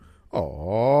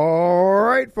All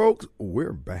right, folks,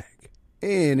 we're back.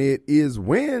 And it is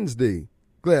Wednesday.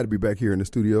 Glad to be back here in the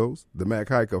studios, the Mac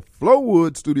Haik of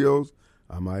Flowood Studios,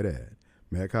 I might add.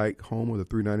 Mac Haik, home with a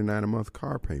 $3.99 a month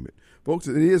car payment. Folks,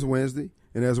 it is Wednesday,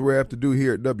 and as we're apt to do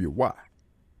here at WYAB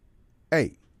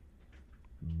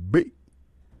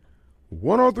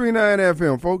 1039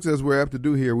 FM, folks, as we're apt to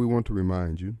do here, we want to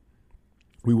remind you,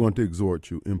 we want to exhort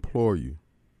you, implore you,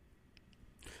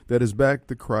 that is Back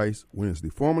to Christ Wednesday,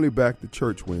 formerly Back to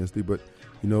Church Wednesday, but,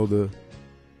 you know, the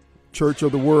church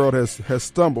of the world has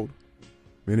stumbled.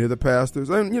 Many of the pastors,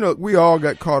 and, you know, we all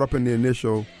got caught up in the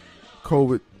initial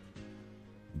COVID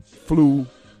flu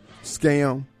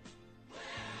scam,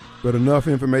 but enough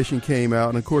information came out,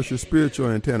 and, of course, your spiritual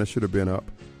antenna should have been up.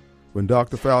 When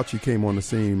Dr. Fauci came on the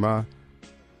scene, my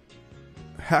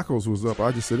hackles was up.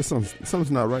 I just said,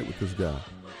 something's not right with this guy.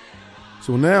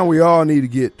 So now we all need to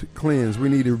get cleansed. We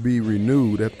need to be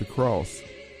renewed at the cross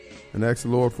and ask the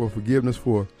Lord for forgiveness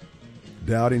for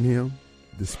doubting him,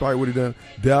 despite what he done,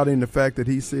 doubting the fact that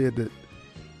he said that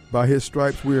by his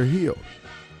stripes we are healed.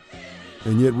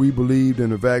 And yet we believed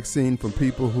in a vaccine from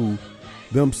people who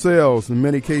themselves, in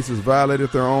many cases,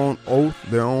 violated their own oath,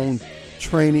 their own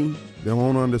training, their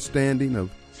own understanding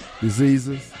of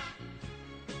diseases.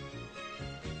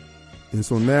 And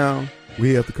so now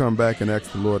we have to come back and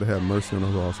ask the Lord to have mercy on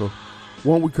us all. So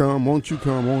won't we come, won't you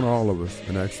come, won't all of us,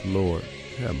 and ask the Lord,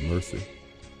 have mercy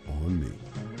on me.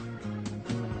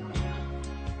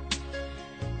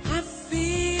 I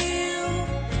feel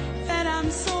that I'm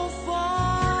so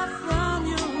far from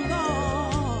you,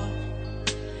 Lord,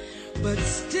 but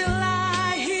still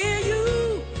I hear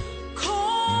you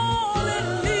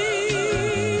calling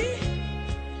me.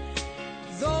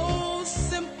 Those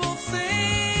simple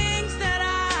things that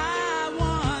I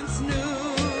once knew,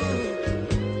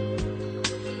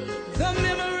 the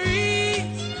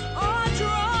memories are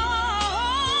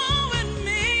drawing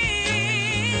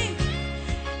me.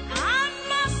 I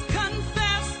must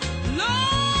confess,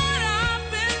 Lord, I've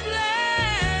been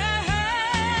blessed,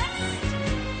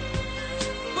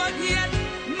 but yet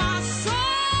my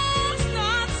soul's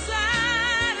not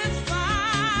satisfied.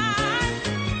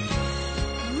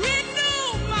 Renew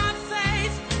my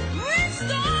faith,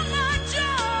 restore my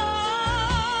joy,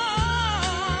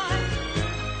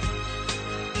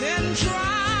 then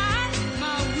dry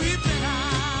my weeping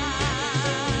eyes.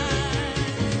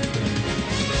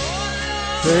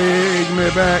 Take me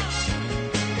back.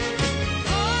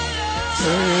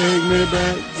 Take me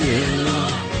back, yeah.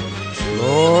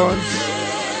 Lord,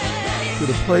 to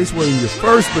the place where you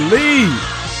first believed,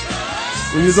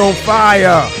 when you was on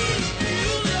fire.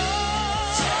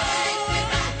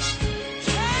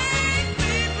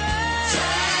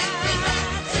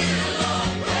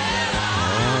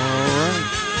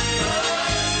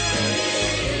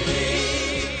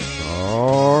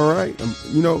 All right.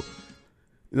 You know,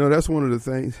 that's one of the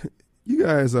things. You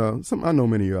guys, I know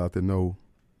many of you out there know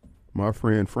my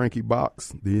friend Frankie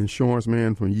Box, the insurance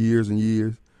man from years and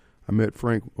years. I met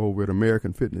Frank over at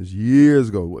American Fitness years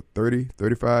ago,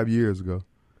 35 years ago.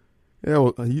 Yeah,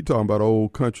 well, you talking about an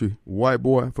old country white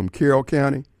boy from Carroll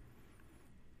County.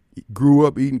 He grew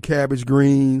up eating cabbage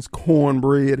greens,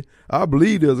 cornbread. I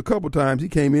believe there was a couple times he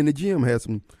came in the gym, had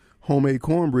some homemade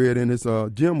cornbread in his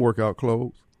gym workout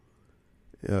clothes.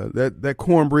 That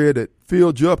cornbread that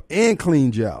filled you up and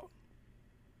cleaned you out.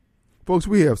 Folks,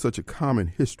 we have such a common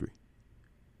history.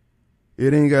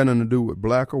 It ain't got nothing to do with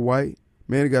black or white.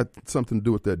 Man, it got something to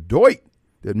do with that Detroit,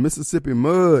 that Mississippi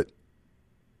mud.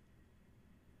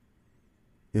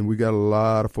 And we got a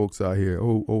lot of folks out here.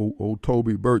 Old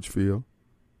Toby Birchfield,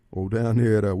 down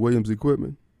here at Williams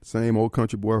Equipment, same old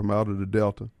country boy from out of the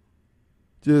Delta.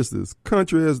 Just as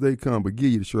country as they come, but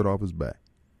give you the shirt off his back.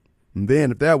 And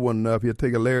then if that wasn't enough, he'll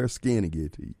take a layer of skin and give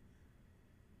it to you.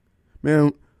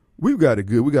 Man, we've got it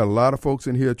good. We got a lot of folks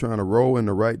in here trying to roll in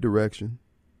the right direction.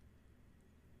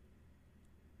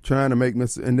 Trying to make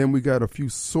mistakes. And then we got a few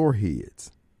sore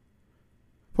heads.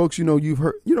 Folks, you've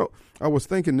heard, I was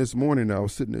thinking this morning, I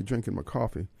was sitting there drinking my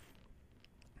coffee.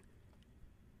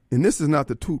 And this is not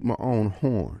to toot my own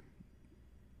horn.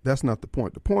 That's not the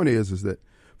point. The point is that,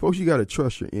 folks, you got to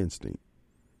trust your instinct.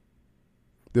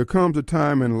 There comes a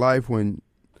time in life when,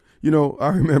 I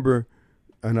remember,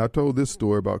 and I told this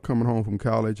story about coming home from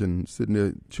college and sitting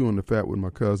there chewing the fat with my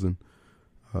cousin.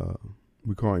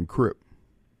 We call him Crip.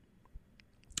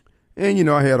 And,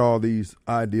 I had all these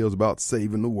ideas about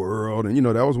saving the world. And,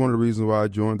 that was one of the reasons why I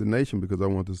joined the nation, because I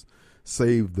wanted to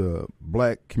save the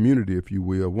black community, if you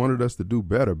will. I wanted us to do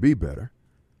better, be better.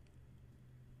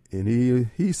 And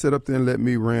he sat up there and let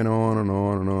me rant on and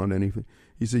on and on. And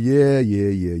he said, yeah,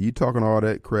 you talking all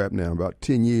that crap now. About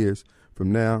 10 years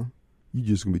from now, you're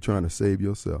just going to be trying to save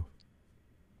yourself.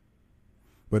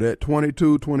 But at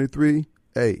 22, 23,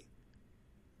 hey,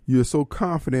 you're so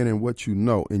confident in what you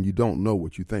know, and you don't know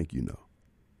what you think you know.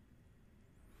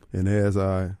 And as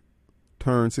I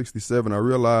turned 67, I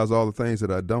realized all the things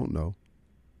that I don't know,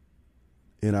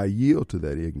 and I yield to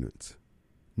that ignorance,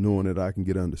 knowing that I can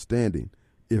get understanding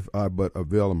if I but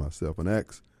avail myself. And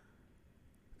ask,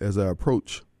 as I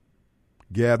approach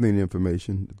gathering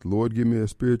information, the Lord give me a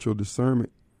spiritual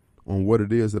discernment on what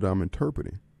it is that I'm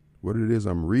interpreting, what it is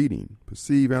I'm reading,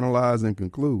 perceive, analyze, and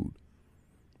conclude.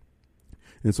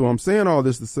 And so I'm saying all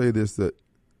this to say this, that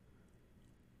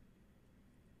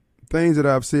things that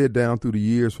I've said down through the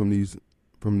years from these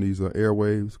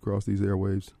airwaves, across these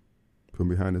airwaves, from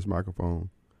behind this microphone,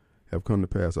 have come to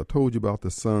pass. I told you about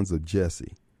the sons of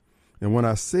Jesse. And when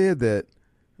I said that,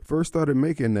 first started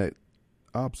making that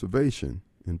observation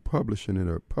and publishing it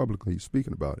or publicly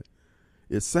speaking about it,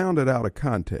 it sounded out of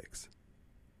context.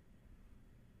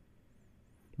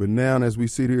 But now, as we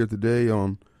sit here today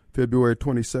on February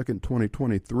 22nd,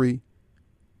 2023,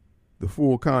 the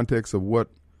full context of what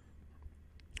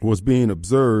was being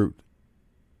observed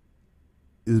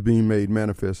is being made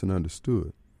manifest and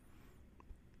understood.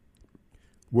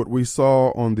 What we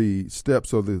saw on the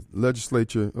steps of the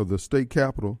legislature of the state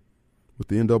capitol with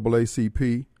the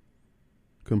NAACP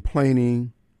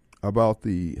complaining about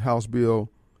the House Bill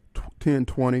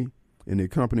 1020 and the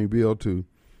accompanying bill to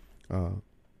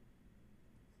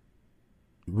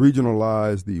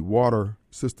regionalize the water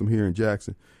system here in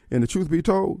Jackson. And the truth be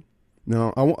told,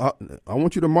 now I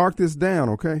want you to mark this down,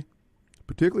 okay?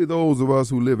 Particularly those of us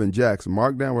who live in Jackson.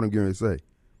 Mark down what I'm going to say.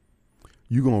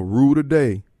 You're going to rue the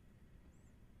day.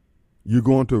 You're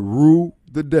going to rue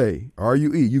the day,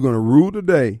 R-U-E. You're going to rue the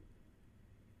day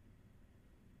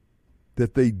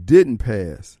that they didn't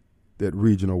pass that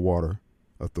regional water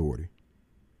authority.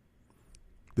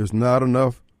 There's not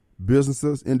enough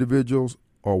businesses, individuals,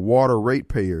 or water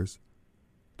ratepayers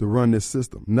to run this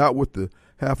system. Not with the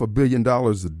 $500 million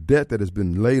of debt that has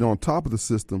been laid on top of the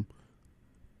system,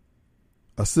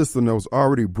 a system that was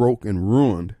already broke and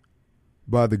ruined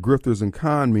by the grifters and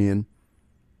con men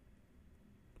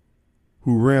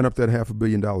who ran up that $500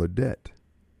 million debt.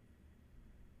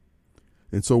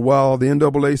 And so while the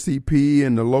NAACP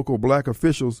and the local black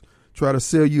officials try to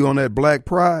sell you on that black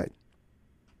pride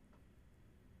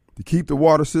to keep the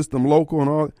water system local and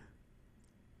all,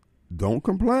 don't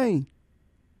complain.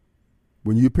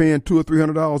 When you're paying $200 or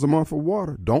 $300 a month for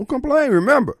water, don't complain.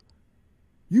 Remember,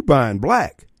 you buying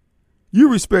black.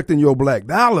 You respecting your black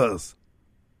dollars.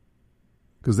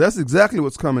 Because that's exactly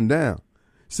what's coming down.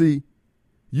 See,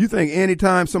 you think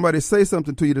anytime somebody say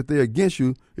something to you that they're against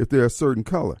you if they're a certain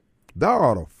color. Thou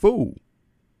art a fool.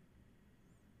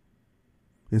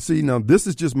 And see, now this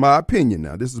is just my opinion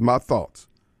now. This is my thoughts.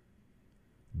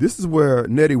 This is where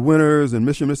Nettie Winters and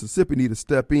Mission Mississippi need to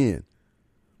step in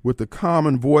with the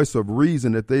common voice of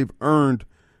reason that they've earned,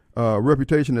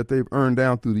 reputation that they've earned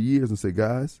down through the years, and say,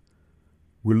 guys,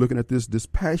 we're looking at this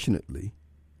dispassionately.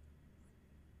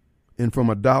 And from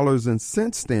a dollars and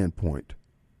cents standpoint,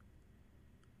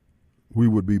 we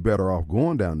would be better off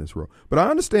going down this road. But I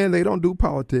understand they don't do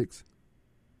politics.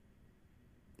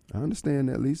 I understand,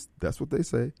 at least that's what they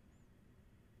say.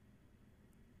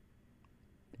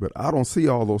 But I don't see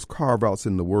all those carve-outs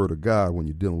in the Word of God when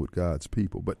you're dealing with God's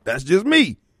people. But that's just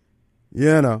me.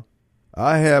 You know,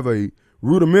 I have a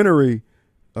rudimentary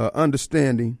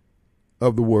understanding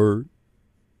of the Word.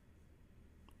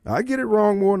 I get it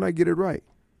wrong more than I get it right.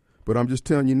 But I'm just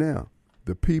telling you now,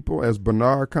 the people, as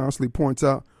Bernard constantly points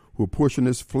out, who are pushing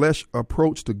this flesh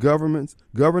approach to governance,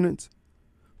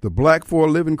 the black for a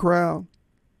living crowd,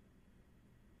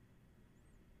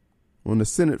 on the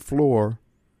Senate floor,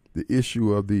 the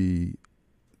issue of the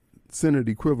Senate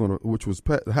equivalent, which was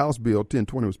House Bill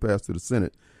 1020 was passed to the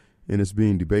Senate, and it's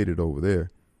being debated over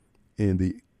there. And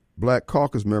the Black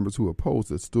Caucus members who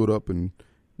opposed it stood up and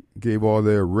gave all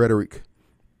their rhetoric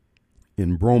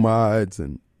in bromides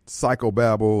and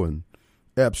psychobabble and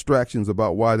abstractions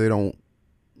about why they don't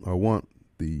want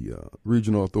the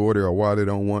regional authority or why they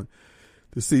don't want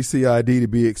the CCID to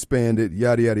be expanded,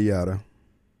 yada, yada, yada.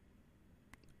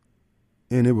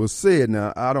 And it was said,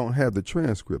 now, I don't have the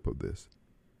transcript of this.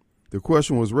 The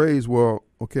question was raised, well,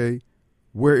 okay,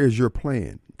 where is your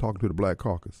plan? Talking to the Black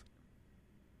Caucus.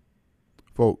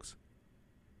 Folks,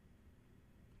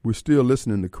 we're still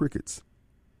listening to crickets.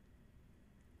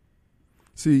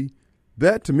 See,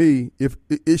 that to me, if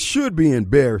it should be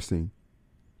embarrassing,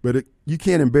 but you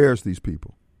can't embarrass these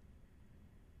people.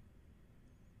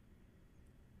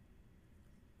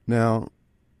 Now,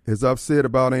 as I've said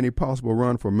about any possible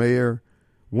run for mayor,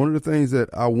 One of the things that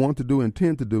I want to do,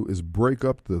 intend to do, is break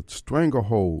up the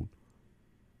stranglehold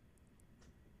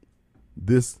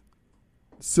this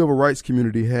civil rights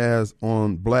community has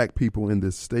on black people in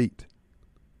this state,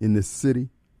 in this city,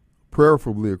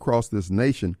 preferably across this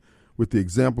nation, with the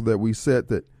example that we set,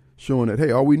 that showing that,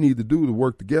 hey, all we need to do is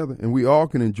work together and we all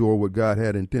can enjoy what God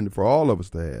had intended for all of us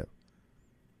to have.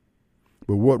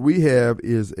 But what we have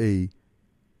is a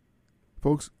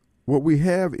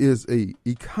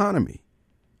economy.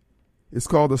 It's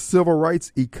called the civil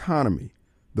rights economy.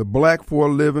 The black for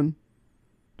a living,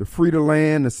 the free to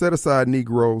land, the set aside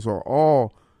Negroes are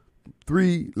all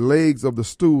three legs of the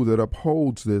stool that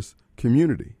upholds this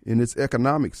community in its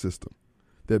economic system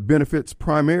that benefits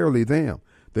primarily them.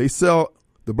 They sell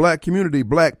the black community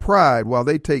black pride while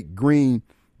they take green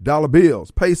dollar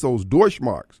bills, pesos,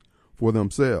 Deutschmarks for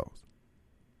themselves.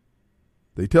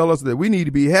 They tell us that we need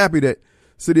to be happy that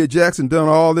City of Jackson done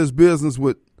all this business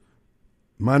with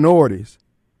minorities,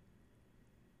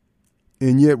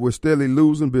 and yet we're steadily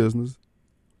losing business.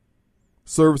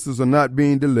 Services are not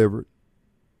being delivered.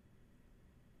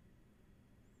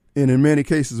 And in many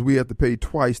cases, we have to pay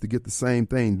twice to get the same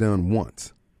thing done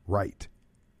once, right?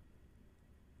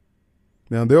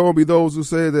 Now, there will be those who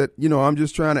say that, I'm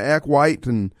just trying to act white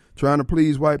and trying to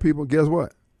please white people. Guess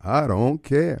what? I don't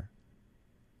care.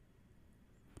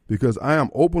 Because I am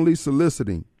openly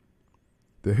soliciting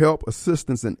the help,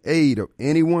 assistance, and aid of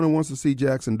anyone who wants to see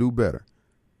Jackson do better.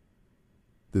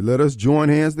 To let us join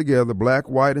hands together, black,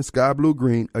 white, and sky blue,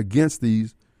 green, against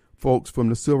these folks from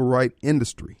the civil rights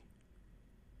industry.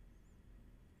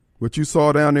 What you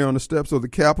saw down there on the steps of the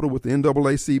Capitol with the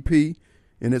NAACP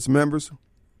and its members,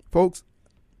 folks,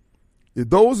 if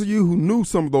those of you who knew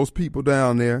some of those people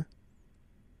down there,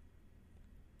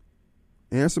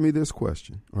 answer me this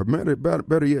question, or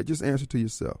better yet, just answer to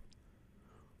yourself.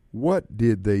 What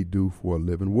did they do for a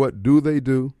living? What do they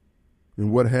do?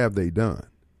 And what have they done?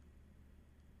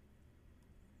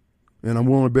 And I'm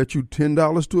willing to bet you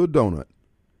 $10 to a donut.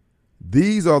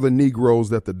 These are the Negroes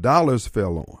that the dollars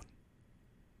fell on.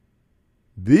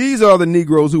 These are the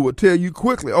Negroes who will tell you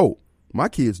quickly, oh, my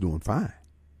kid's doing fine.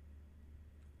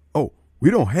 Oh,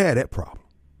 we don't have that problem.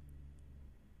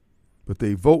 But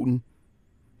they voting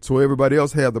so everybody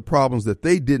else had the problems that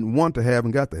they didn't want to have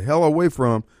and got the hell away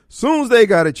from soon as they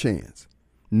got a chance.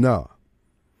 Nah.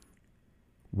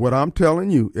 What I'm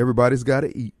telling you, everybody's got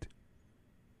to eat.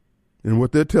 And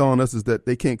what they're telling us is that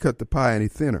they can't cut the pie any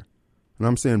thinner. And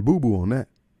I'm saying boo-boo on that.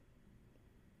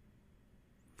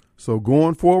 So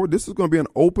going forward, this is going to be an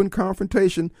open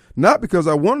confrontation, not because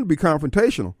I want to be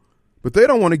confrontational, but they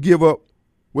don't want to give up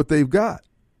what they've got.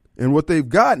 And what they've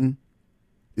gotten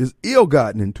is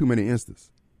ill-gotten in too many instances.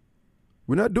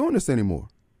 We're not doing this anymore.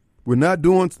 We're not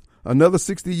doing another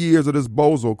 60 years of this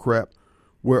bozo crap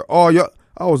where all y'all,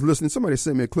 I was listening, somebody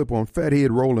sent me a clip on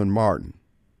Fathead Roland Martin.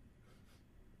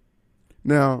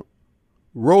 Now,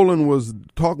 Roland was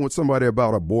talking with somebody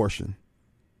about abortion.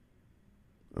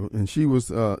 And she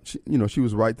was, she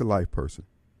was Right to Life person.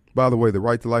 By the way, the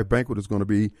Right to Life banquet is going to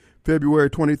be February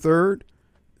 23rd,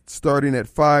 starting at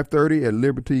 5:30 at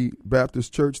Liberty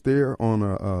Baptist Church there on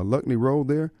Luckney Road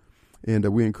there. And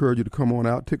we encourage you to come on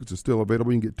out. Tickets are still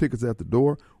available. You can get tickets at the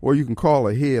door, or you can call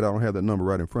ahead. I don't have that number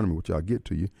right in front of me, which I'll get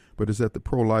to you. But it's at the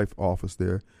Pro-Life office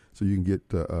there, so you can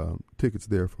get tickets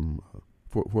there from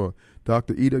for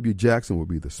Dr. E.W. Jackson will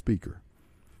be the speaker.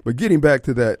 But getting back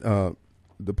to that,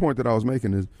 the point that I was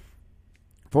making is,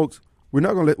 folks, we're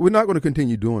not going to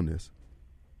continue doing this.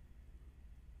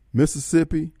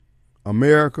 Mississippi,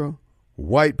 America,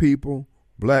 white people,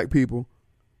 black people,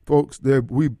 folks,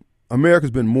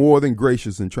 America's been more than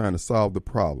gracious in trying to solve the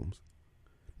problems.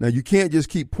 Now, you can't just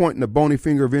keep pointing a bony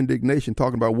finger of indignation,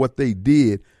 talking about what they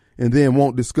did, and then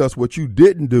won't discuss what you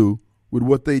didn't do with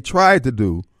what they tried to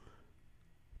do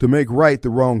to make right the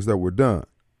wrongs that were done.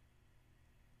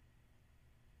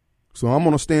 So I'm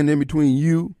going to stand in between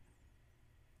you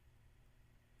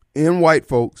and white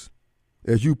folks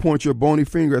as you point your bony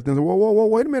finger at them and say, whoa,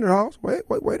 wait a minute, Hoss. Wait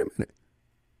a minute.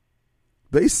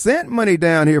 They sent money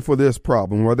down here for this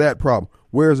problem or that problem.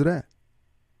 Where is it at?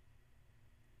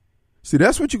 See,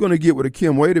 that's what you're going to get with a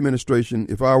Kim Wade administration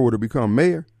if I were to become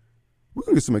mayor. We're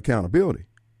going to get some accountability.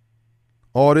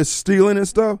 All this stealing and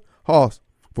stuff, Hoss,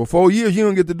 for 4 years you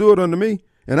don't get to do it under me.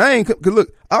 And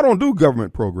look, I don't do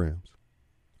government programs.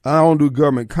 I don't do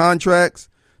government contracts.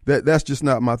 That's just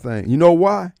not my thing. You know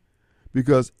why?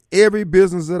 Because every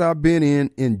business that I've been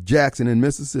in Jackson, in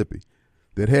Mississippi,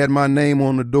 that had my name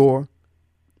on the door,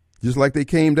 just like they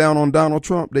came down on Donald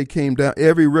Trump, they came down,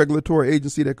 every regulatory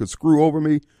agency that could screw over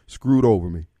me, screwed over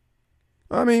me.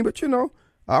 I mean, but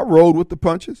I rode with the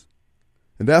punches.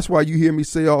 And that's why you hear me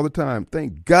say all the time,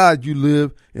 thank God you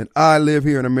live and I live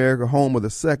here in America, home of the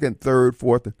second, third,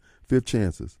 fourth, and fifth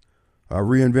chances. I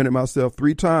reinvented myself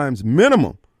 3 times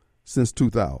minimum since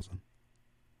 2000.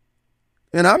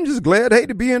 And I'm just glad,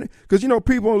 to be in it. Because,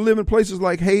 people who live in places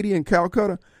like Haiti and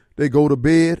Calcutta, they go to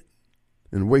bed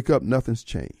and wake up, nothing's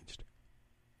changed.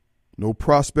 No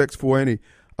prospects for any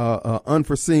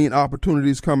unforeseen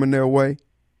opportunities coming their way.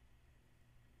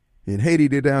 In Haiti,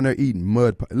 they're down there eating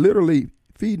mud pie, literally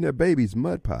feeding their babies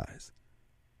mud pies.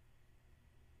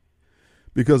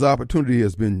 Because opportunity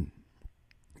has been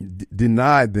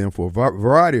denied them for a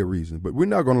variety of reasons. But we're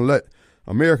not going to let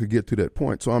America get to that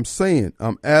point. So I'm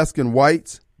asking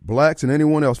whites, blacks, and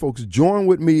anyone else, folks, join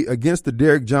with me against the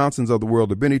Derek Johnsons of the world,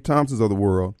 the Benny Thompsons of the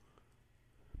world,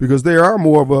 because there are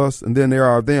more of us and then there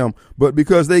are them. But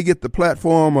because they get the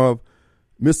platform of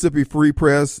Mississippi Free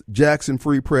Press, Jackson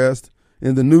Free Press,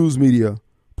 and the news media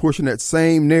pushing that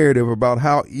same narrative about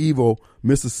how evil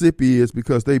Mississippi is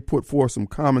because they put forth some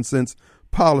common sense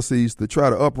policies to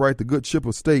try to upright the good ship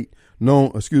of state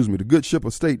known as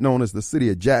the city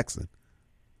of Jackson.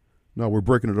 No, we're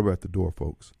breaking it up at the door,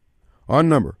 folks. Our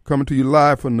number, coming to you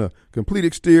live from the Complete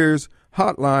Exteriors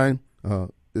hotline,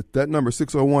 that number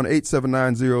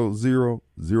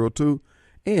 601-879-0002,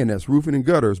 and that's Roofing and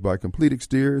Gutters by Complete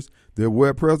Exteriors. Their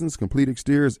web presence,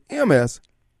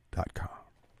 CompleteExteriorsMS.com.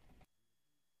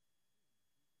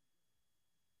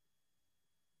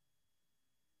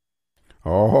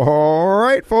 All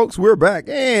right, folks, we're back,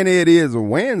 and it is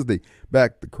Wednesday,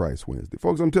 Back to Christ Wednesday.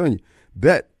 Folks, I'm telling you,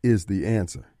 that is the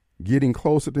answer. Getting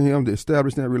closer to him, to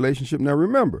establish that relationship. Now,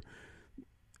 remember,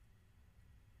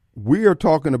 we are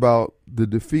talking about the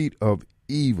defeat of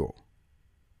evil.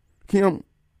 Kim,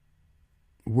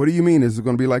 what do you mean? Is it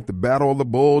going to be like the Battle of the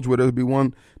Bulge, where there'll be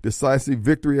one decisive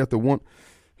victory after one?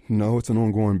 No, it's an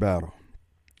ongoing battle.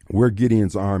 We're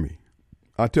Gideon's army.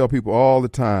 I tell people all the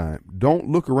time, don't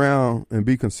look around and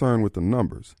be concerned with the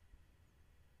numbers.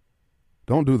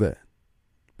 Don't do that,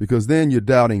 because then you're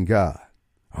doubting God.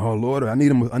 Oh, Lord, I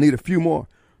need a few more.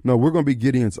 No, we're going to be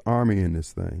Gideon's army in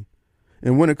this thing.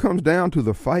 And when it comes down to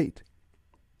the fight,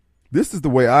 this is the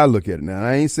way I look at it. Now,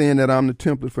 I ain't saying that I'm the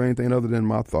template for anything other than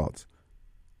my thoughts.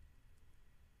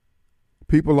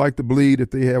 People like to believe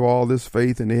that they have all this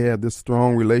faith and they have this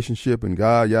strong relationship and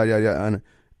God, and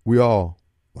we all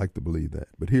like to believe that.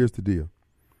 But here's the deal.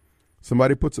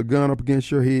 Somebody puts a gun up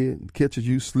against your head and catches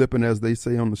you slipping, as they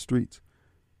say on the streets,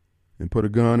 and put a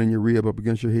gun in your rib up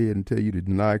against your head and tell you to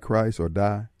deny Christ or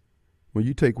die. When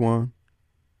you take one,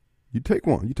 you take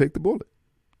the bullet.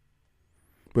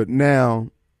 But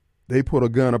now they put a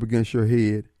gun up against your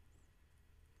head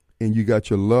and you got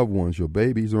your loved ones, your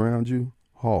babies around you,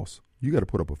 Hoss, you got to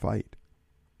put up a fight.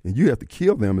 And you have to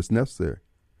kill them if necessary.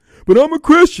 But I'm a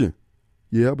Christian.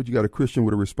 Yeah, but you got a Christian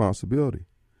with a responsibility.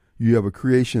 You have a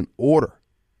creation order.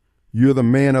 You're the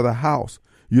man of the house.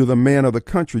 You're the man of the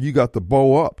country. You got to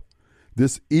bow up.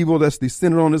 This evil that's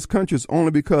descended on this country is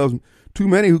only because too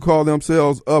many who call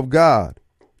themselves of God,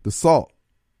 the salt,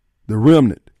 the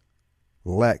remnant,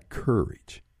 lack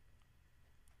courage.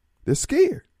 They're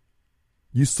scared.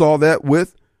 You saw that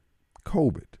with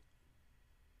COVID.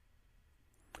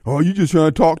 Oh, you just trying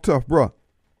to talk tough, bruh.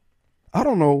 I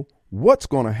don't know what's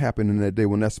going to happen in that day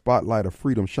when that spotlight of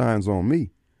freedom shines on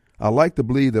me. I like to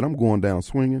believe that I'm going down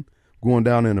swinging, going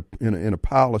down in a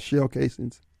pile of shell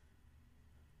casings.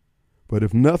 But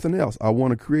if nothing else, I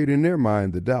want to create in their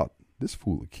mind the doubt, this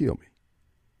fool will kill me.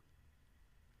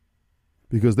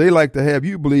 Because they like to have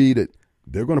you believe that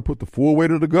they're going to put the full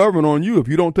weight of the government on you if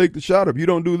you don't take the shot, if you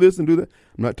don't do this and do that.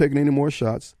 I'm not taking any more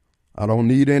shots. I don't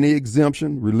need any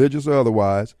exemption, religious or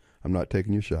otherwise. I'm not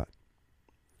taking your shot.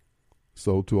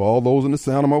 So to all those in the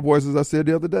sound of my voice, as I said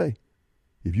the other day,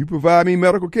 if you provide me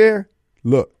medical care,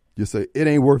 look, just say, it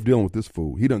ain't worth dealing with this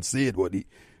fool. He done said what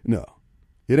no,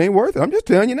 it ain't worth it. I'm just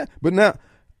telling you that. But now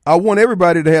I want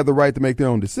everybody to have the right to make their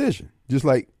own decision. Just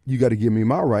like you got to give me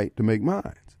my right to make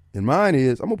mine. And mine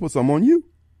is, I'm going to put something on you.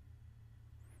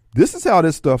 This is how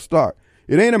this stuff starts.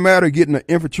 It ain't a matter of getting an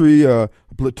infantry, a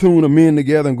platoon of men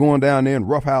together and going down there and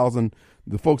roughhousing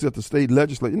the folks at the state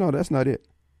legislature. No, that's not it.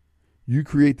 You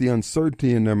create the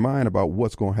uncertainty in their mind about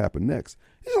what's going to happen next.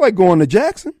 It's like going to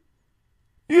Jackson.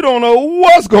 You don't know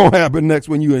what's going to happen next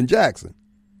when you're in Jackson.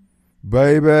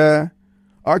 Baby,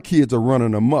 our kids are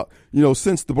running amok. You know,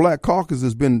 since the Black Caucus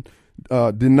has been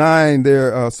denying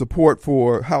their support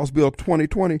for House Bill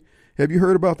 2020, have you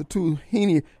heard about the two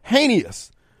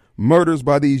heinous murders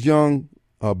by these young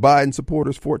Biden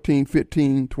supporters, 14,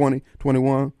 15, 20,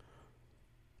 21?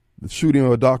 The shooting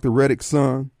of Dr. Reddick's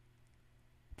son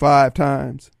 5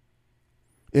 times.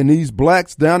 And these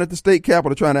blacks down at the state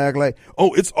capitol trying to act like,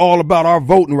 oh, it's all about our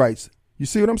voting rights. You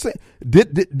see what I'm saying?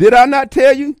 Did I not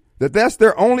tell you that that's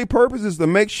their only purpose, is to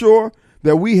make sure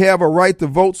that we have a right to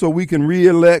vote so we can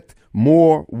reelect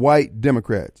more white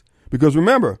Democrats? Because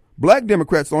remember, black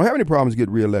Democrats don't have any problems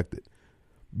getting reelected.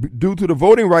 Due to the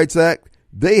Voting Rights Act,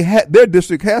 their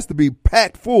district has to be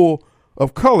packed full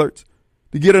of coloreds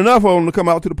to get enough of them to come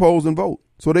out to the polls and vote.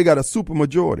 So they got a super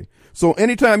majority. So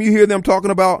anytime you hear them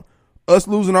talking about us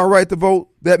losing our right to vote,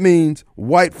 that means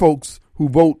white folks who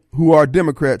vote, who are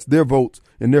Democrats, their votes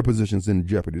and their positions in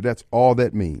jeopardy. That's all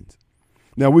that means.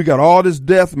 Now we got all this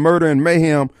death, murder, and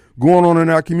mayhem going on in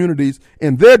our communities,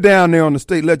 and they're down there on the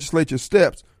state legislature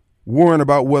steps worrying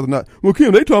about whether or not, well,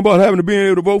 Kim, they talking about having to be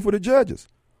able to vote for the judges.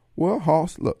 Well,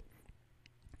 Hoss, look,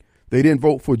 they didn't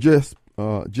vote for Jess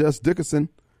Dickerson,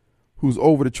 who's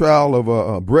over the trial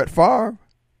of Brett Favre.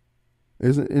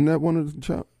 Isn't that one of the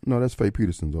trials? No, that's Faye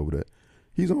Peterson's over that.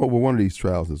 He's over one of these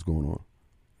trials that's going on.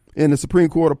 And the Supreme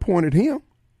Court appointed him.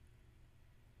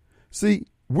 See,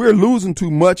 we're losing too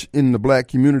much in the black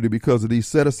community because of these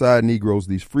set-aside Negroes,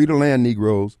 these free-to-land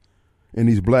Negroes, and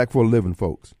these black-for-a-living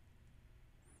folks.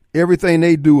 Everything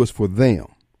they do is for them.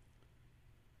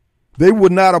 They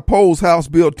would not oppose House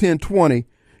Bill 1020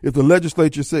 if the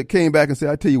legislature came back and said,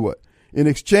 I tell you what, in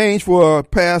exchange for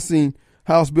passing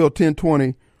House Bill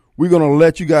 1020, we're going to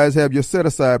let you guys have your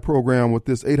set-aside program with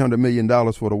this $800 million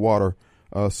for the water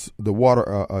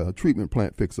treatment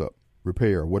plant fix-up,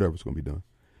 repair, whatever's going to be done.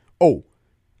 Oh,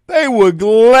 they would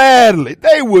gladly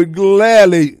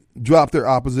drop their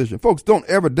opposition. Folks, don't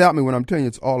ever doubt me when I'm telling you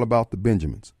it's all about the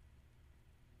Benjamins.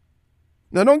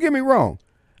 Now, don't get me wrong.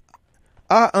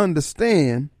 I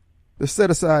understand the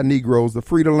set-aside Negroes, the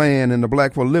free-to-land, and the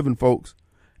black-for-a-living folks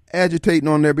agitating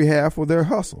on their behalf for their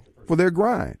hustle, for their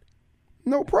grind.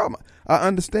 No problem. I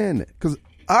understand that because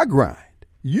I grind.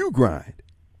 You grind.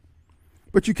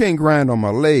 But you can't grind on my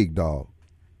leg, dog.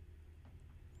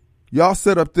 Y'all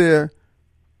sit up there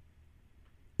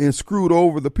and screwed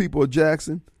over the people of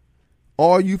Jackson.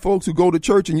 All you folks who go to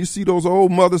church and you see those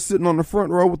old mothers sitting on the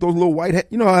front row with those little white hats.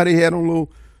 You know how they had on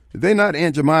little, they're not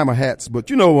Aunt Jemima hats,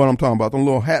 but you know what I'm talking about, those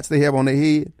little hats they have on their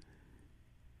head.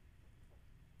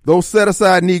 Those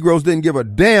set-aside Negroes didn't give a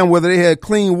damn whether they had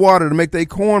clean water to make their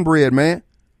cornbread, man.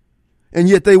 And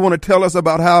yet they want to tell us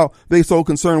about how they so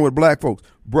concerned with black folks.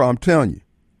 Bro, I'm telling you,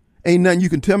 ain't nothing you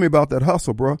can tell me about that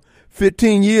hustle, bro.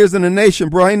 15 years in the nation,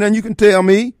 bro, ain't nothing you can tell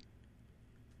me.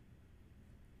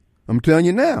 I'm telling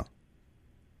you now.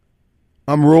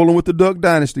 I'm rolling with the Duck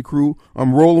Dynasty crew.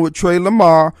 I'm rolling with Trey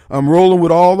Lamar. I'm rolling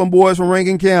with all them boys from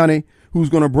Rankin County who's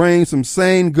going to bring some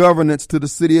sane governance to the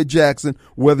city of Jackson,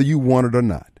 whether you want it or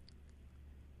not.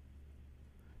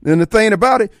 And the thing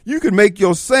about it, you can make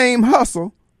your same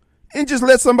hustle and just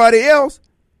let somebody else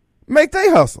make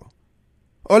their hustle.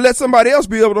 Or let somebody else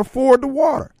be able to afford the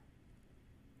water.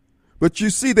 But you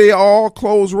see, they all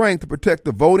close rank to protect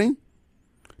the voting,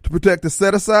 to protect the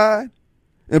set-aside,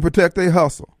 and protect their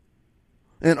hustle.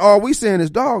 And all we saying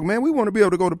is, dog, man, we want to be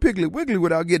able to go to Piggly Wiggly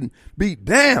without getting beat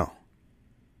down.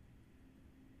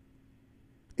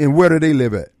 And where do they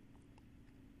live at?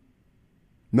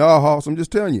 No, Hoss, I'm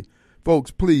just telling you.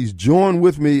 Folks, please join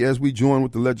with me as we join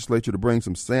with the legislature to bring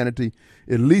some sanity.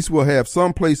 At least we'll have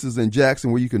some places in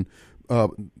Jackson where you can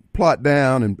plot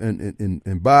down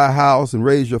and buy a house and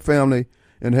raise your family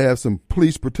and have some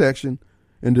police protection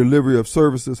and delivery of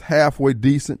services halfway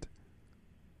decent.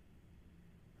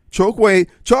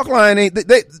 Chalkline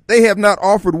ain't, they have not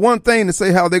offered one thing to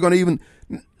say how they're going to even,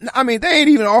 I mean, they ain't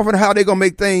even offered how they're going to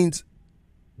make things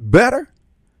better,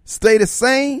 stay the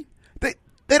same.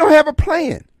 They don't have a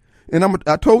plan. And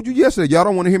I told you yesterday, y'all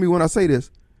don't want to hear me when I say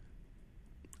this.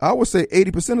 I would say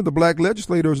 80% of the black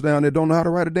legislators down there don't know how to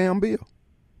write a damn bill.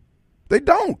 They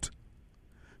don't.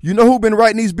 You know who's been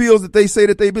writing these bills that they say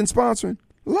that they've been sponsoring?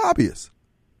 Lobbyists.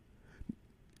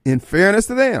 In fairness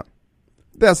to them,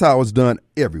 that's how it's done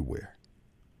everywhere.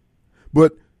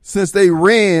 But since they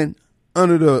ran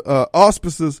under the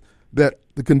auspices that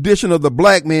the condition of the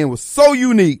black man was so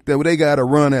unique that they got to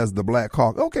run as the Black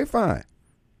Hawk, okay, fine.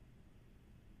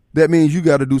 That means you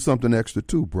got to do something extra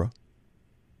too, bro.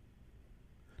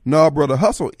 No, bro, the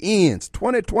hustle ends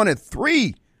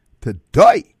 2023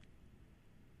 today.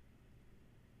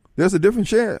 There's a different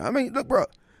share. I mean, look, bro,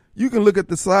 you can look at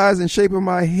the size and shape of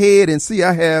my head and see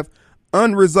I have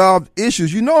unresolved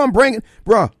issues. You know I'm bringing,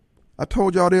 bro, I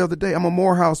told y'all the other day, I'm a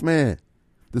Morehouse man.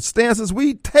 The stances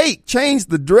we take change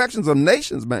the directions of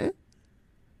nations, man.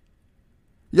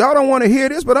 Y'all don't want to hear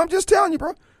this, but I'm just telling you,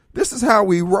 bro, this is how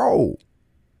we roll.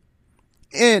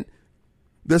 And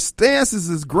the stances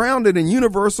is grounded in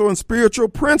universal and spiritual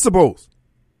principles.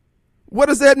 What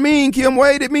does that mean, Kim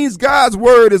Wade? It means God's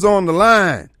word is on the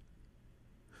line.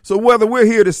 So whether we're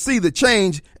here to see the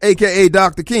change, a.k.a.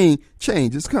 Dr. King,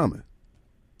 change is coming.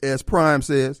 As Prime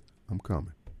says, I'm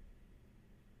coming.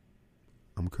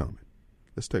 I'm coming.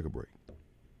 Let's take a break.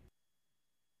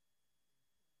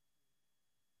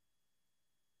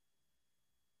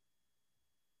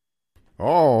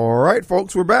 All right,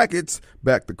 folks, we're back. It's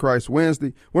Back to Christ Wednesday.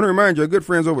 I want to remind you, our good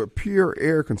friends over at Pure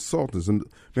Air Consultants. And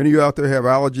many of you out there have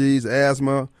allergies,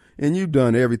 asthma, and you've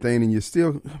done everything, and you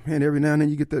still, man, every now and then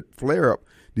you get that flare up.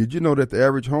 Did you know that the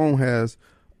average home has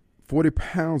 40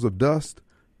 pounds of dust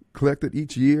collected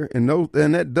each year? And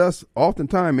that dust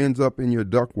oftentimes ends up in your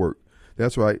ductwork.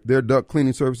 That's right. Their duct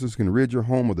cleaning services can rid your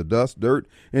home of the dust, dirt,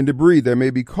 and debris that may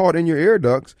be caught in your air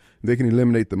ducts. They can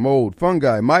eliminate the mold,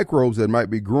 fungi, microbes that might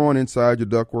be growing inside your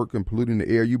ductwork and polluting the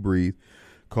air you breathe,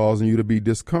 causing you to be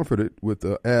discomforted with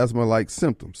asthma-like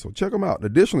symptoms. So check them out.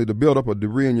 Additionally, the buildup of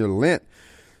debris in your lint,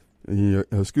 in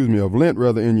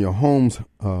your home's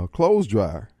clothes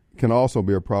dryer can also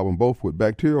be a problem, both with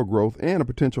bacterial growth and a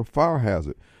potential fire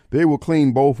hazard. They will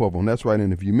clean both of them. That's right.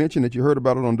 And if you mention that you heard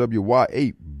about it on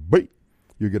WY8B,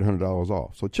 you get $100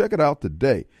 off. So check it out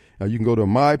today. Now you can go to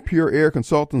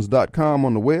mypureairconsultants.com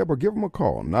on the web or give them a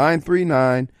call,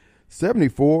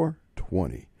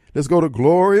 939-7420. Let's go to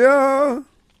Gloria.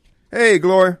 Hey,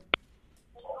 Gloria.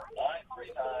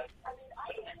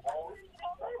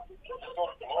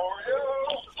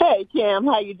 Hey, Kim,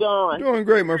 how you doing? Doing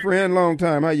great, my friend. Long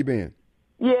time. How you been?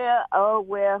 Yeah, oh,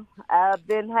 well, I've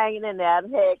been hanging in there. I've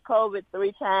had COVID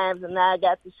 3 times, and now I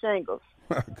got the shingles.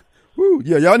 Woo,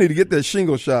 yeah, y'all need to get that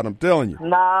shingle shot, I'm telling you.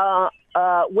 No,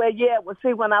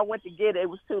 see, when I went to get it, it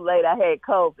was too late. I had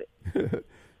COVID. Yeah.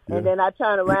 And then I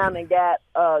turned around and got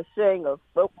shingles.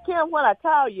 But, Kim, what I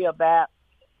call you about,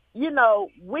 you know,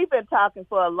 we've been talking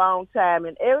for a long time,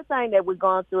 and everything that we're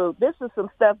going through, this is some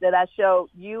stuff that I showed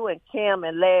you and Kim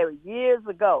and Larry years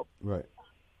ago. Right.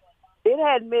 It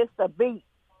had missed a beat.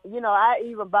 You know, I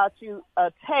even bought you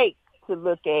a tape to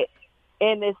look at,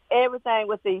 and it's everything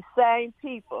with these same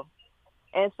people.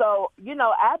 And so, you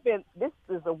know, this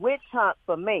is a witch hunt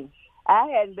for me. I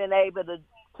hadn't been able to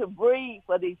breathe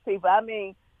for these people. I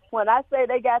mean, when I say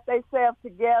they got themselves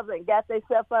together and got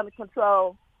themselves under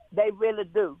control, they really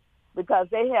do, because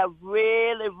they have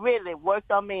really, really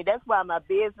worked on me. That's why my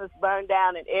business burned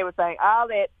down and everything. All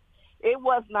that, it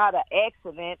was not an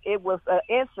accident. It was an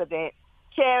incident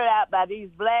carried out by these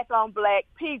black-on-black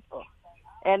people.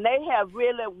 And they have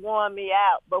really worn me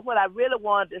out. But what I really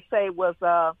wanted to say was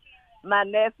my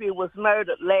nephew was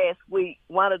murdered last week,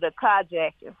 one of the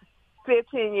carjackers.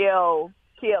 15-year-old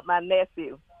killed my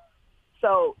nephew.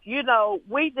 So, you know,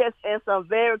 we just in some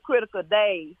very critical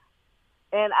days.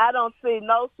 And I don't see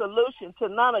no solution to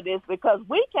none of this because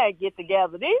we can't get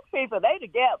together. These people, they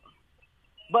together.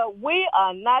 But we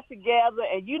are not together.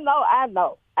 And you know, I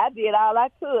know. I did all I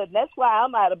could. And that's why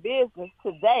I'm out of business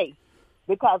today,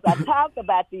 because I talked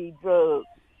about these drugs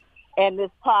and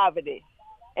this poverty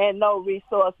and no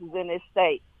resources in this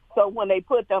state. So when they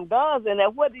put them guns in there,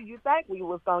 what did you think we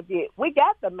was going to get? We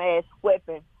got the mass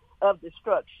weapon of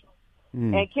destruction.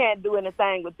 And can't do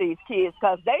anything with these kids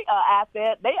because they are out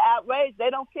there. They outraged. They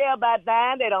don't care about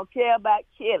dying. They don't care about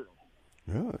killing.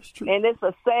 Yeah, that's true. And it's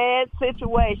a sad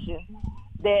situation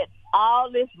that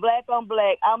all this black on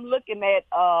black. I'm looking at,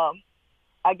 I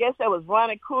guess that was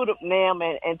Ronnie Crudup and them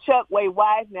and Chuck Wade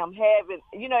Wife and them having,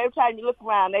 you know, every time you look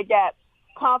around, they got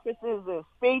conferences and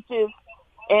speeches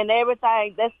and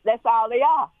everything. That's all they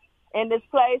are. And this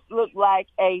place looked like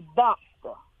a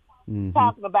dumpster.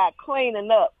 Talking about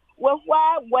cleaning up. Well,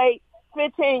 why wait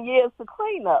 15 years to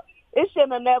clean up? It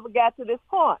shouldn't have never got to this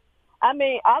point. I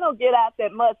mean, I don't get out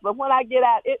that much, but when I get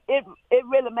out, it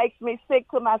really makes me sick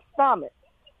to my stomach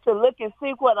to look and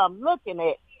see what I'm looking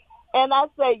at. And I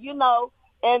say, you know,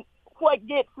 and what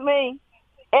gets me,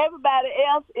 everybody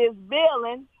else is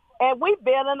billing, and we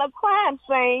billing a crime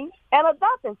scene and a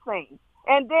dumping scene.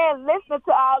 And then listening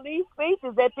to all these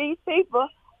speeches that these people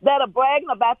that are bragging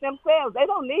about themselves, they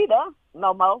don't need us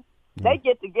no more. They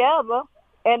get together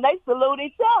and they salute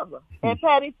each other and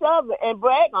pat each other and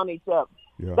brag on each other.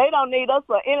 Yeah. They don't need us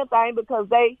for anything because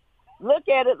they look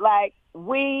at it like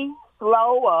we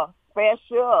slow or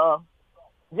special or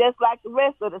just like the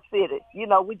rest of the city. You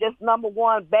know, we just number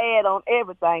one bad on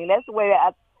everything. And that's the way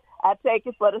I take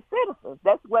it for the citizens.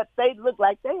 That's what they look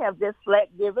like. They have just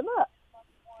flat given up.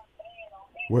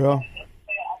 Well,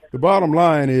 the bottom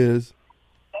line is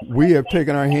we have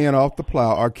taken our hand off the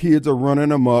plow. Our kids are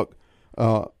running amok.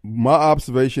 My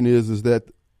observation is that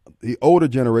the older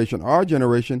generation, our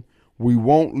generation, we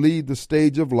won't lead the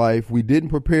stage of life. We didn't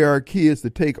prepare our kids to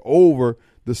take over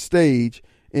the stage.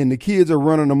 and the kids are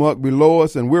running amok below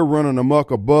us, and we're running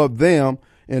amok above them,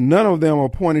 and none of them are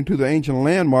pointing to the ancient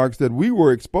landmarks that we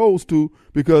were exposed to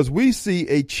because we see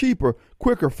a cheaper,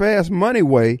 quicker, fast money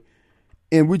way,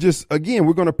 and we just, again,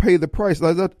 we're going to pay the price.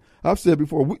 As I've said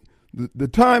before, the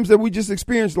times that we just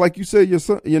experienced, like you said,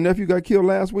 your nephew got killed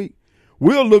last week,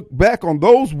 we'll look back on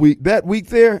that week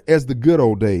there as the good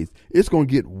old days. It's going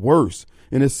to get worse.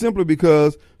 And it's simply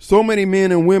because so many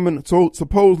men and women, so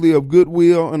supposedly of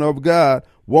goodwill and of God,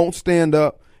 won't stand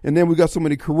up. And then we got so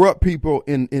many corrupt people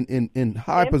in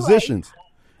high positions.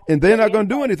 And they're not going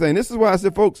to do anything. This is why I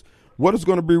said, folks, what is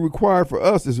going to be required for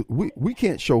us is we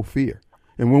can't show fear.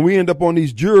 And when we end up on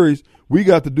these juries, we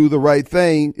got to do the right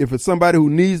thing. If it's somebody who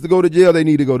needs to go to jail, they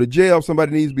need to go to jail. If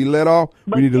somebody needs to be let off,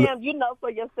 But we need Tim, you know for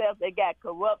yourself, they got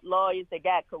corrupt lawyers, they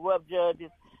got corrupt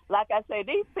judges. Like I say,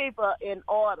 these people are in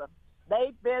order.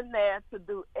 They've been there to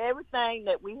do everything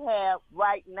that we have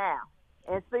right now.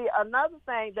 And see, another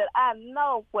thing that I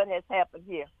know what has happened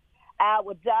here,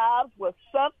 our jobs were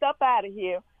sucked up out of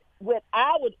here with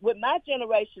my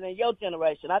generation and your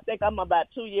generation. I think I'm about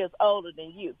 2 years older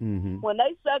than you. Mm-hmm. When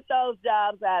they sucked those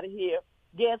jobs out of here,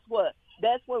 guess what?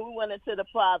 That's when we went into the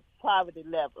poverty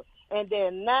level. And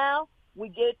then now we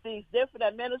get these different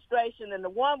administrations, and the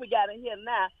one we got in here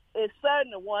now is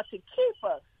certainly one to keep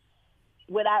us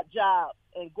without jobs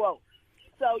and growth.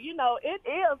 So, you know, it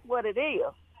is what it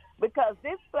is because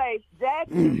this place,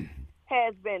 Jackson,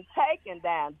 has been taken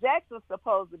down. Jackson's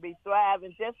supposed to be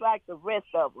thriving just like the rest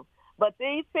of them. But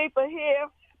these people here,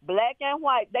 black and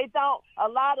white, a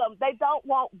lot of them, they don't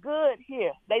want good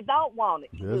here. They don't want it.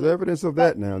 There's evidence of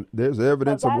that now. There's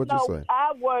evidence of what you're saying.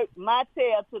 I worked my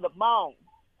tail to the bone.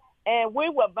 And we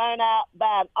were burnt out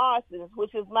by an arsonist,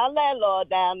 which is my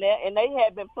landlord down there, and they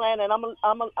had been planning. I'm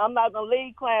not going to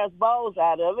leave Clarence Bowles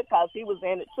out of it because he was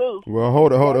in it too. Well,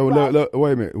 hold on. Look,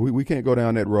 wait a minute. We can't go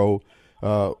down that road.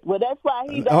 Well, that's why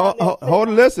he down there. Hold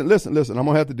on. Listen. I'm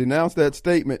going to have to denounce that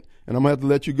statement, and I'm going to have to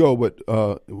let you go. But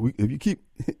if you keep,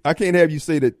 I can't have you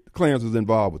say that Clarence was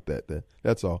involved with that.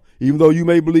 That's all. Even though you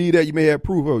may believe that, you may have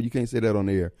proof of it, you can't say that on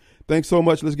the air. Thanks so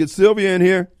much. Let's get Sylvia in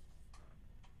here.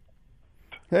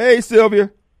 Hey,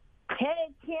 Sylvia. Hey,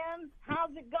 Kim. How's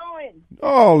it going?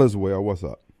 All is well. What's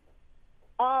up?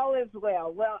 All is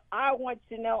well. Well, I want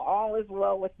to know all is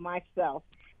well with myself.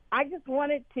 I just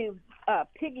wanted to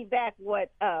piggyback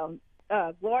what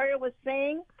Gloria was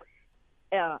saying.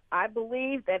 I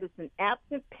believe that it's an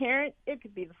absent parent. It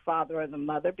could be the father or the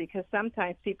mother because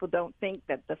sometimes people don't think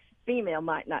that the female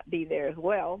might not be there as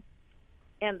well.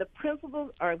 And the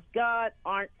principles of God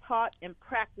aren't taught and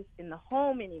practiced in the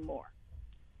home anymore.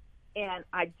 And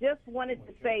I just wanted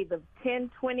to say the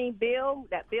 1020 bill,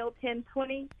 that bill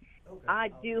 1020,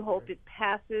 I do hope it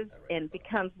passes and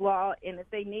becomes law. And if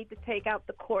they need to take out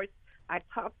the courts, I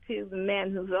talked to the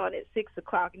man who's on at 6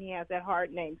 o'clock, and he has that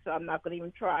hard name, so I'm not going to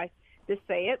even try to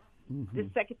say it. Mm-hmm.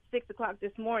 This 6 o'clock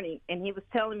this morning, and he was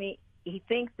telling me he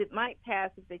thinks it might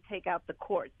pass if they take out the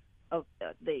courts, of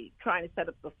the trying to set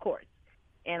up the courts.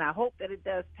 And I hope that it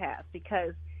does pass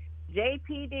because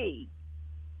JPD,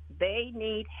 they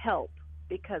need help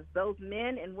because those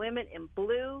men and women in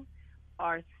blue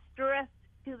are stressed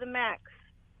to the max.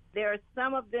 There are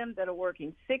some of them that are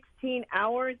working 16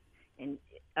 hours and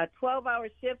a 12-hour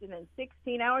shift and then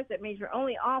 16 hours. That means you're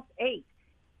only off 8.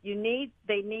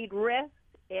 They need rest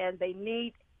and they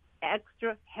need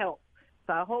extra help.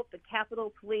 So I hope the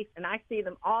Capitol Police, and I see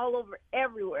them all over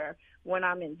everywhere when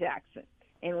I'm in Jackson.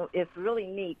 And it's really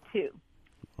neat, too.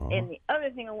 Uh-huh. And the other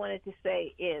thing I wanted to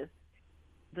say is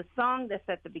the song that's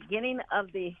at the beginning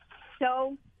of the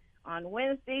show on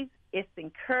Wednesdays, it's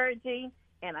encouraging,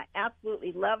 and I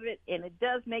absolutely love it, and it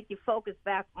does make you focus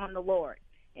back on the Lord.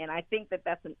 And I think that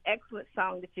that's an excellent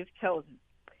song that you've chosen.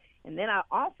 And then I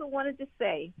also wanted to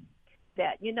say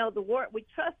that, the word, we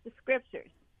trust the Scriptures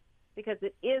because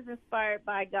it is inspired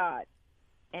by God.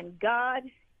 And God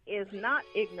is not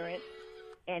ignorant,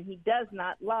 and he does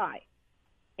not lie.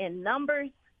 In Numbers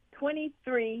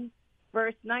 23,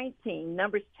 verse 19,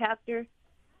 Numbers chapter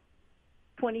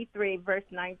 23, verse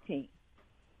 19,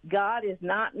 God is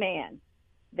not man,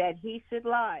 that he should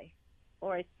lie,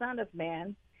 or a son of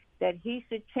man, that he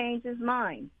should change his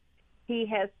mind. He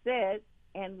has said,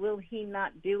 and will he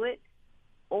not do it?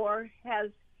 Or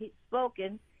has he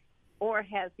spoken,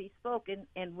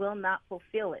 and will not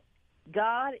fulfill it?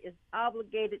 God is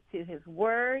obligated to his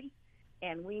word,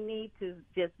 and we need to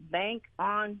just bank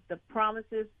on the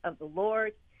promises of the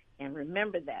Lord and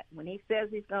remember that. When he says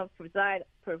he's going to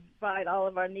provide all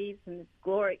of our needs in his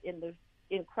glory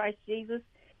in Christ Jesus,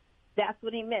 that's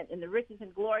what he meant. In the riches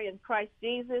and glory in Christ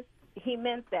Jesus, he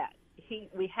meant that.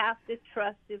 We have to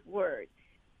trust his word.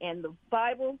 And the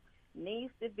Bible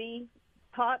needs to be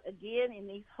taught again in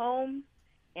these homes,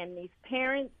 and these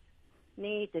parents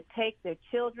need to take their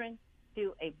children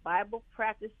to a Bible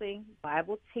practicing,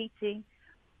 Bible teaching,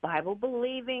 Bible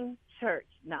believing church,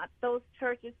 not those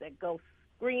churches that go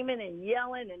screaming and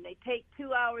yelling, and they take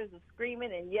 2 hours of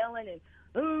screaming and yelling and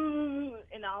ooh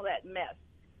and all that mess.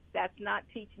 That's not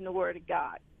teaching the Word of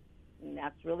God. And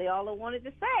that's really all I wanted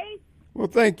to say. Well,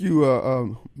 thank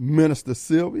you, Minister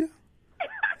Sylvia.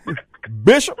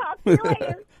 Bishop. Talk to you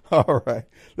later. All right.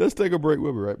 Let's take a break.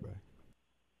 We'll be right back.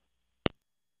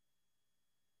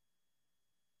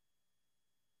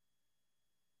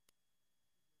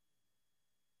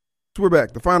 We're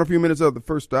back. The final few minutes of the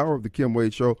first hour of the Kim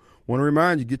Wade Show. Want to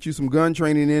remind you, get you some gun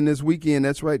training in this weekend.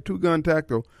 That's right, Two Gun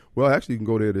Tactical. Well, actually, you can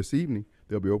go there this evening.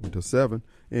 They'll be open till 7.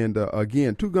 And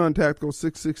again, Two Gun Tactical,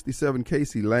 667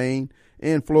 Casey Lane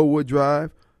and Flowwood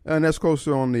Drive. And that's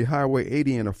closer on the Highway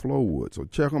 80 in Flowwood. So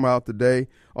check them out today.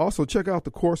 Also, check out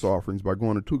the course offerings by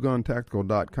going to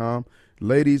twoguntactical.com.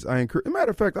 Ladies, I encourage. As a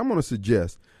matter of fact, I'm going to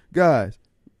suggest, guys,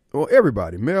 or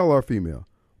everybody, male or female,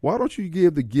 why don't you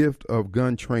give the gift of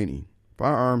gun training,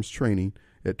 firearms training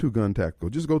at Two Gun Tactical?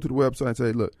 Just go to the website and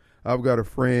say, look, I've got a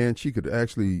friend. She could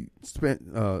actually stand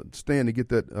to get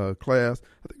that class.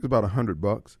 I think it's about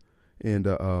 $100. And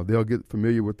they'll get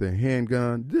familiar with their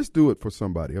handgun. Just do it for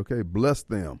somebody, okay? Bless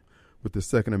them with the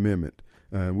Second Amendment.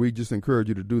 And we just encourage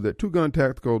you to do that.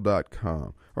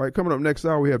 twoguntactical.com. All right, coming up next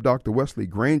hour, we have Dr. Wesley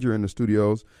Granger in the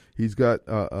studios. He's got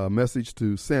a message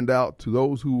to send out to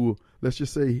those who, let's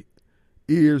just say,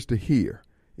 ears to hear.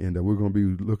 And we're going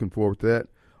to be looking forward to that.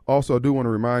 Also, I do want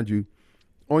to remind you,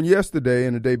 on yesterday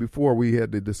and the day before, we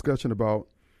had the discussion about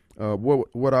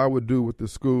what I would do with the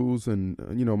schools. And,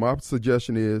 my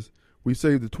suggestion is we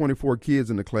save the 24 kids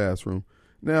in the classroom.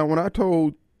 Now, when I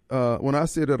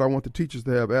said that I want the teachers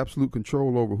to have absolute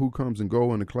control over who comes and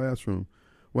go in the classroom,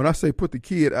 when I say put the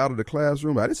kid out of the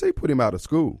classroom, I didn't say put him out of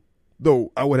school,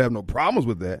 though I would have no problems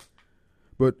with that.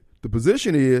 But the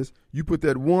position is you put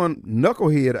that one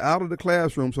knucklehead out of the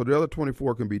classroom so the other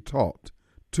 24 can be taught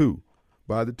to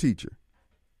by the teacher.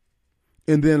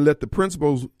 And then let the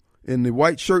principals in the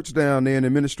white shirts down there in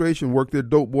administration work their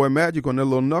dope boy magic on their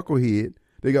little knucklehead.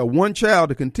 They got one child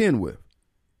to contend with.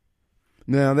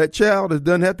 Now, that child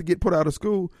doesn't have to get put out of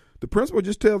school. The principal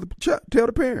just tell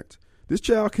the parents, this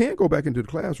child can't go back into the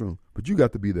classroom, but you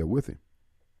got to be there with him.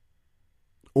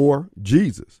 Or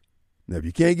Jesus. Now, if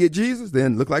you can't get Jesus,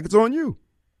 then look like it's on you.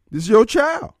 This is your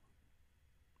child.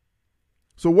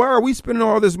 So why are we spending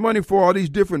all this money for all these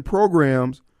different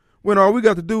programs when all we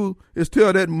got to do is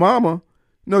tell that mama,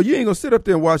 no, you ain't going to sit up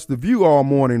there and watch The View all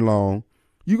morning long.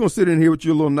 You're going to sit in here with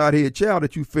your little knothead child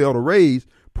that you failed to raise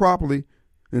properly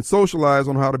and socialize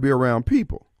on how to be around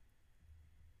people.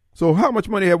 So how much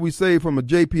money have we saved from a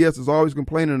JPS that's always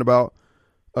complaining about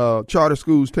charter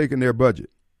schools taking their budget?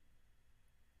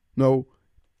 No,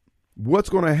 what's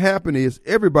going to happen is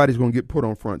everybody's going to get put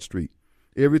on Front Street.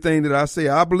 Everything that I say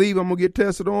I believe I'm going to get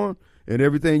tested on, and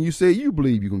everything you say you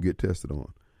believe you're going to get tested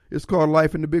on. It's called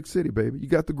life in the big city, baby. You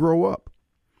got to grow up.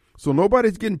 So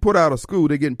nobody's getting put out of school.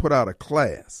 They're getting put out of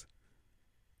class.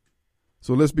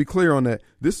 So let's be clear on that.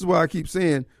 This is why I keep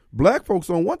saying black folks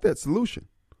don't want that solution.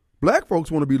 Black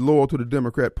folks want to be loyal to the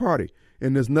Democrat Party.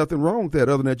 And there's nothing wrong with that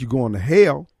other than that you're going to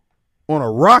hell on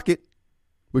a rocket,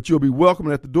 but you'll be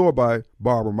welcomed at the door by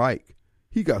Barber Mike.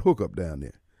 He got hookup down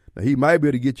there. Now, he might be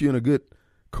able to get you in a good,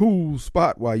 cool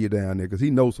spot while you're down there because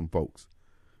he knows some folks.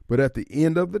 But at the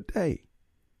end of the day,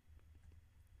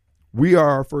 we are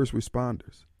our first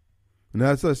responders. And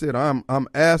as I said, I'm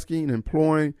asking,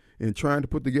 imploring, and trying to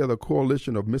put together a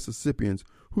coalition of Mississippians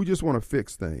who just want to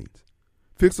fix things.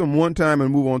 Fix them one time and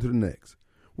move on to the next.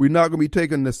 We're not going to be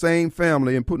taking the same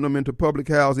family and putting them into public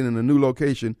housing in a new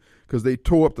location because they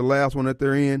tore up the last one that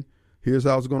they're in. Here's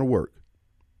how it's going to work.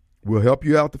 We'll help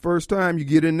you out the first time you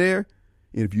get in there.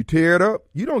 And if you tear it up,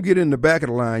 you don't get in the back of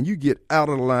the line. You get out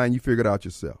of the line. You figure it out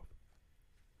yourself.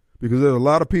 Because there's a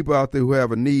lot of people out there who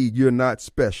have a need. You're not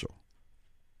special.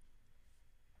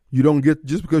 You don't get,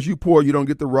 just because you poor, you don't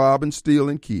get to rob and steal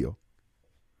and kill.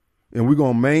 And we're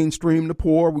going to mainstream the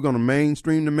poor. We're going to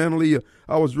mainstream the mentally ill.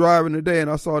 I was driving today and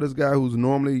I saw this guy who's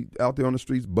normally out there on the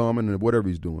streets bumming and whatever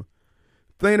he's doing.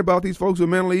 Thing about these folks who are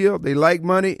mentally ill, they like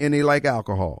money and they like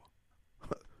alcohol.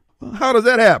 How does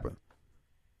that happen?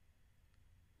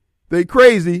 They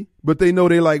crazy, but they know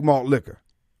they like malt liquor.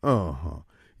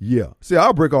 Yeah. See,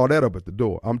 I'll break all that up at the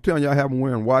door. I'm telling you, I have them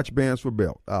wearing watch bands for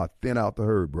belt. I'll thin out the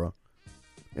herd, bro.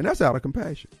 And that's out of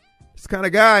compassion. It's the kind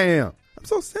of guy I am. I'm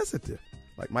so sensitive,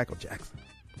 like Michael Jackson.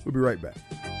 We'll be right back.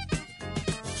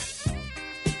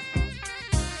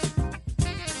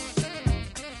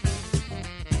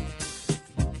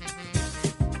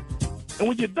 And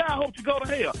when you die, I hope you go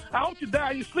to hell. I hope you die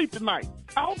in your sleep tonight.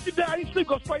 I hope you die in your sleep,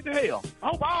 go straight to hell. I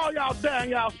hope all y'all die in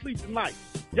y'all sleep tonight.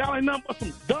 Y'all ain't nothing but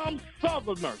some dumb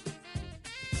Southerners.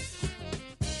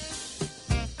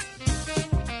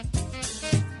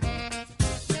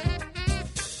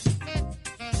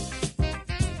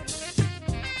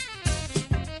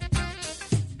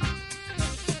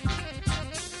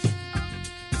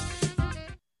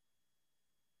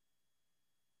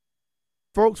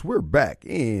 Folks, we're back,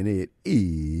 and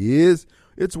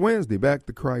it's Wednesday, Back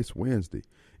to Christ Wednesday.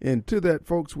 And to that,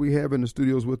 folks, we have in the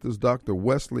studios with us Dr.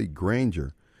 Wesley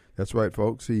Granger. That's right,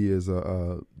 folks. He is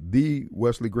the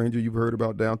Wesley Granger you've heard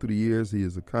about down through the years. He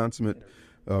is a consummate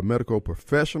medical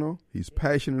professional. He's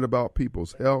passionate about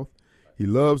people's health. He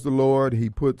loves the Lord. He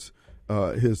puts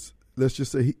let's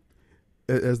just say,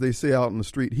 as they say out in the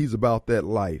street, he's about that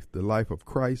life, the life of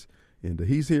Christ. And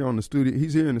he's here in the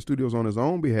studios on his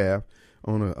own behalf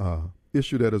on a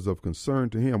issue that is of concern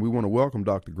to him. We want to welcome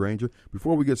Dr. Granger.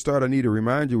 Before we get started, I need to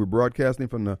remind you we're broadcasting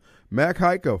from the Mac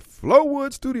Haik of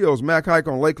Flowood Studios, Mac Haik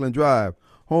on Lakeland Drive,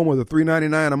 home of the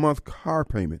 $399 a month car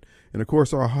payment. And, of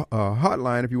course, our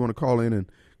hotline, if you want to call in and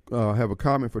have a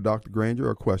comment for Dr. Granger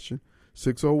or a question,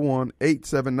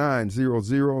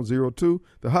 601-879-0002.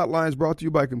 The hotline is brought to you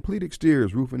by Complete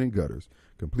Exteriors Roofing and Gutters.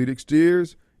 Complete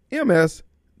Exteriors,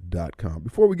 MS.com.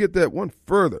 Before we get that one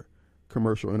further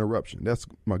commercial interruption, that's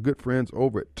my good friends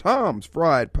over at Tom's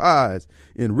Fried Pies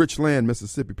in Richland,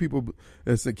 Mississippi. People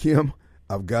say, Kim,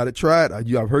 I've got to try it.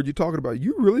 I've heard you talking about it.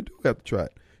 You really do have to try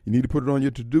it. You need to put it on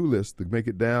your to-do list to make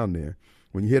it down there.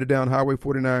 When you head down Highway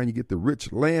 49, you get to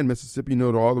Richland, Mississippi. You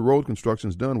know all the road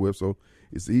construction's done with, so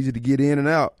it's easy to get in and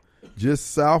out.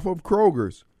 Just south of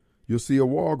Kroger's, you'll see a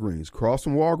Walgreens. Cross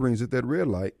from Walgreens at that red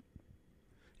light,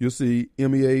 you'll see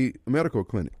MEA Medical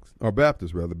Clinics, or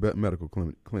Baptist, rather, Medical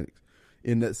Clinics.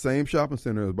 In that same shopping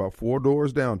center, about 4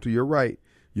 doors down to your right,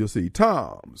 you'll see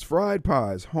Tom's Fried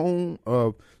Pies, home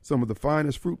of some of the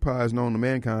finest fruit pies known to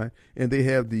mankind, and they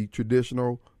have the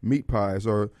traditional meat pies,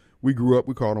 or we grew up,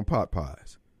 we called them pot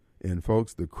pies. And,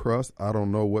 folks, the crust, I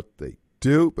don't know what they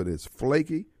do, but it's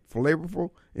flaky, flavorful,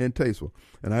 and tasteful.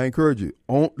 And I encourage you,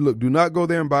 do not go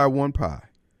there and buy one pie.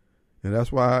 And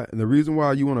that's why, and the reason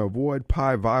why you want to avoid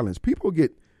pie violence, people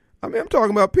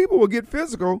will get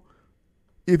physical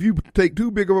if you take too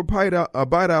big of a bite out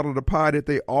of the pie that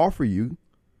they offer you,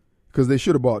 because they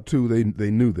should have bought two,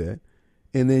 they knew that.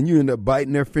 And then you end up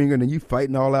biting their finger, and then you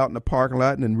fighting all out in the parking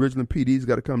lot, and then Ridgeland PD's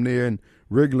got to come there and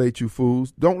regulate you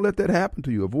fools. Don't let that happen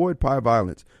to you. Avoid pie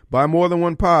violence. Buy more than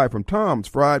one pie from Tom's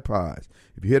Fried Pies.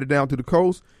 If you're headed down to the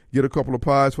coast, get a couple of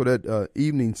pies for that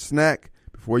evening snack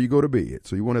before you go to bed.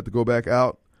 So you won't have to go back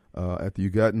out after you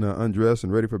gotten undressed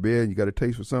and ready for bed, and you got a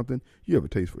taste for something. You have a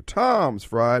taste for Tom's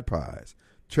Fried Pies.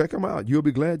 Check them out. You'll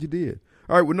be glad you did.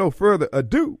 All right, with no further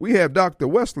ado, we have Dr.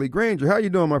 Wesley Granger. How you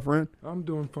doing, my friend? I'm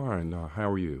doing fine.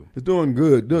 How are you? It's doing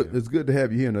good. Yeah. It's good to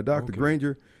have you here. Now, Dr.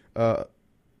 Granger,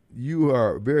 you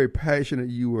are very passionate.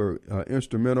 You were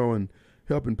instrumental in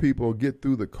helping people get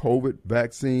through the COVID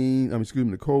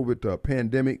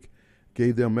pandemic,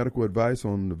 gave them medical advice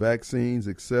on the vaccines,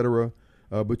 etc.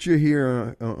 But you're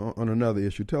here on another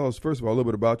issue. Tell us, first of all, a little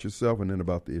bit about yourself and then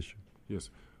about the issue. Yes.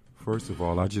 First of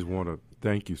all, I just want to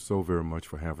thank you so very much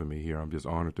for having me here. I'm just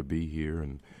honored to be here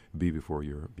and be before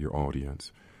your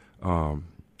audience.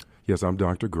 Yes, I'm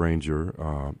Dr. Granger.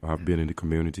 I've been in the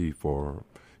community for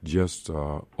just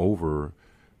over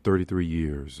 33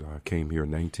 years. I came here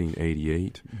in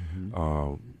 1988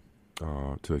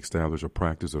 to establish a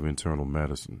practice of internal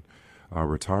medicine. I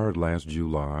retired last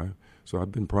July, so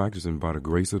I've been practicing by the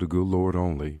grace of the good Lord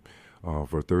only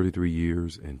for 33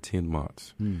 years and 10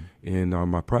 months. And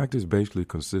my practice basically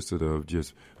consisted of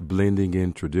just blending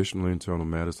in traditional internal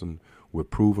medicine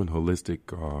with proven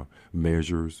holistic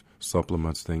measures,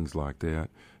 supplements, things like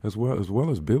that, as well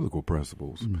as biblical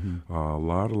principles. A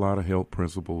lot of health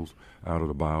principles out of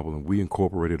the Bible, and we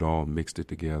incorporated it all, mixed it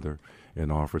together,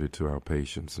 and offered it to our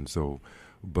patients. And so,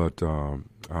 but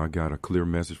I got a clear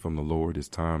message from the Lord. It's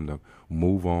time to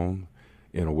move on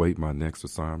and await my next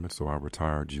assignment. So I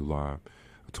retired July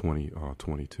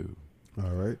 2022. All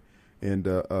right. And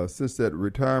since that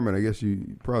retirement, I guess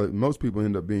most people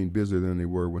end up being busier than they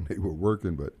were when they were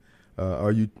working. But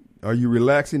are you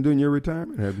relaxing during your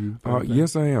retirement? Have you?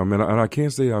 Yes, I am, and I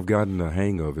can't say I've gotten the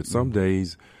hang of it. Some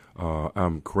days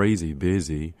I'm crazy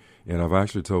busy, and I've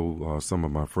actually told some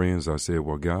of my friends, I said,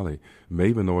 well, golly,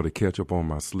 maybe in order to catch up on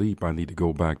my sleep, I need to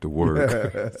go back to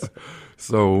work.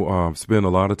 So spend a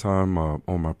lot of time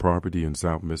on my property in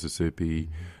South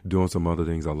Mississippi, doing some other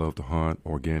things. I love to hunt,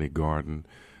 organic garden,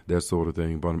 that sort of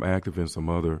thing. But I'm active in some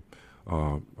other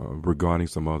regarding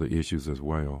some other issues as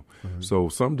well. So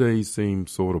some days seem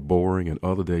sort of boring, and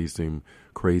other days seem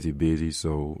crazy busy.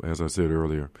 So as I said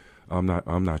earlier, I'm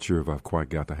not sure if I've quite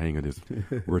got the hang of this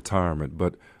retirement,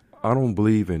 but I don't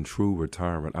believe in true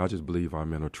retirement. I just believe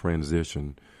I'm in a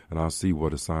transition, and I'll see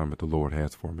what assignment the Lord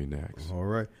has for me next. All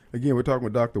right. Again, we're talking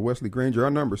with Dr. Wesley Granger. Our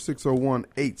number is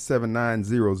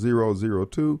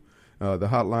 601-879-0002. The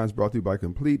hotline is brought to you by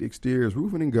Complete Exteriors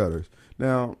Roofing and Gutters.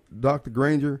 Now, Dr.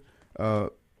 Granger,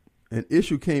 an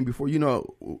issue came before. You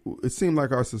know, it seemed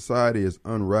like our society is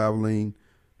unraveling.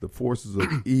 The forces of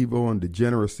evil and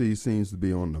degeneracy seems to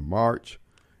be on the march.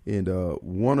 And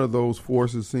one of those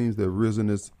forces seems to have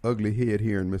risen its ugly head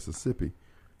here in Mississippi.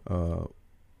 And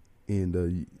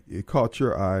it caught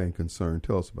your eye and concern.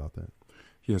 Tell us about that.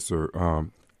 Yes, sir.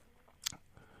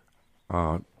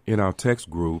 In our text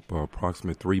group,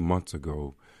 approximately 3 months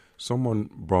ago,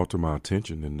 someone brought to my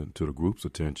attention and to the group's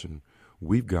attention,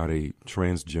 we've got a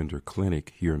transgender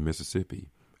clinic here in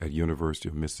Mississippi at University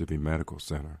of Mississippi Medical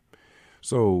Center.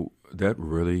 So that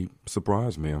really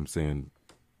surprised me. I'm saying,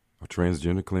 a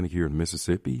transgender clinic here in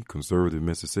Mississippi, conservative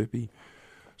Mississippi.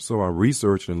 So I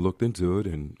researched and looked into it,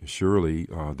 and surely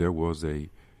there was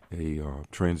a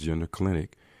transgender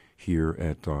clinic here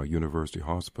at University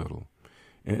Hospital.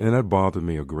 And that bothered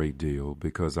me a great deal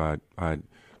because I'd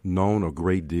known a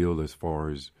great deal as far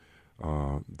as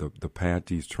the path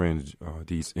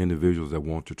these individuals that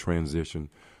want to transition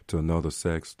to another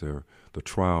sex, the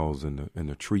trials and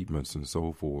the treatments and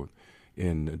so forth,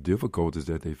 and the difficulties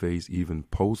that they face even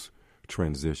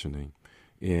post-transitioning.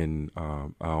 And I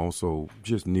also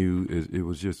just knew it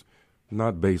was just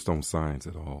not based on science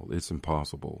at all. It's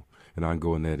impossible. And I can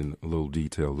go in that in a little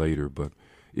detail later, but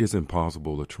it's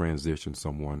impossible to transition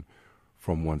someone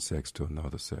from one sex to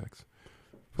another sex.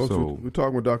 Folks, we're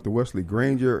talking with Dr. Wesley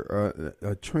Granger,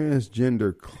 a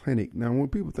transgender clinic. Now, when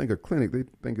people think of clinic, they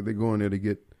think they go in there to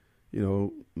get,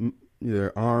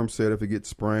 their arm set if it gets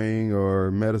sprained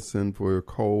or medicine for a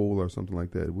cold or something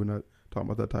like that. We're not talking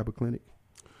about that type of clinic?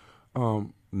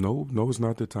 No, it's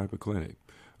not that type of clinic.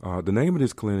 The name of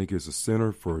this clinic is the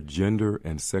Center for Gender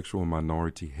and Sexual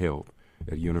Minority Health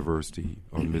at University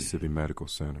of Mississippi Medical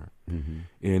Center. Mm-hmm.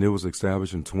 And it was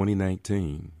established in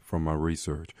 2019 from my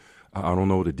research. I don't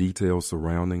know the details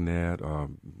surrounding that,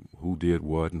 who did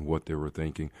what and what they were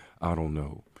thinking. I don't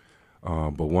know.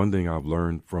 But one thing I've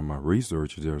learned from my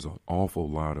research is there's an awful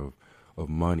lot of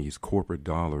monies, corporate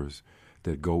dollars,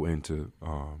 that go into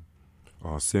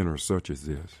centers such as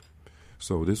this.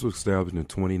 So this was established in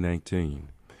 2019.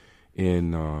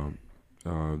 And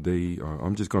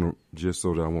I'm just going to, just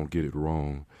so that I won't get it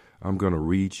wrong, I'm going to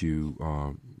read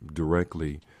you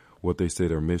directly what they say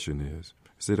their mission is.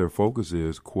 They say their focus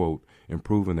is, quote,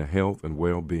 improving the health and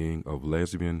well-being of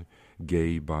lesbian,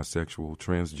 gay, bisexual,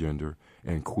 transgender,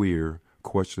 and queer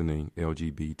questioning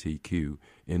LGBTQ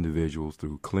individuals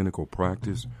through clinical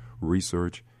practice,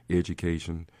 research,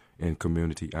 education, and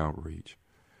community outreach.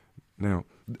 Now,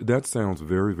 that sounds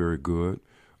very, very good.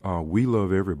 We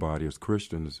love everybody. As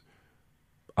Christians,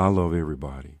 I love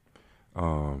everybody.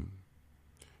 In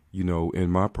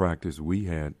my practice, we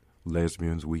had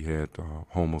lesbians, we had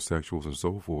homosexuals and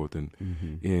so forth, and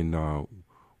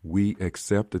we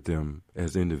accepted them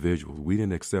as individuals. We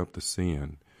didn't accept the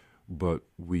sin, but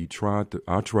I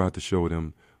tried to show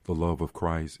them the love of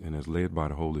Christ, and as led by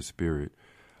the Holy Spirit,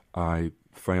 I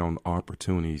found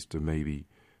opportunities to maybe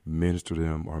minister to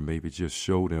them or maybe just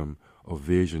show them a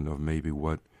vision of maybe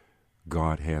what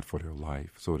God had for their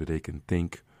life so that they can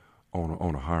think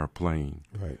on a higher plane.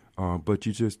 Right. But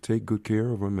you just take good care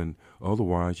of them, and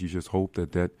otherwise you just hope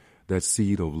that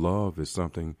seed of love is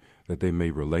something that they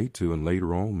may relate to, and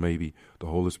later on maybe the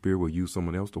Holy Spirit will use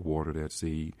someone else to water that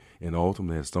seed, and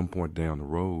ultimately at some point down the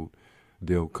road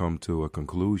they'll come to a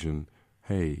conclusion,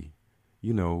 hey,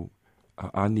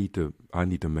 I need to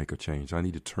make a change. I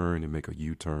need to turn and make a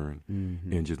U-turn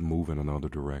and just move in another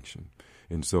direction.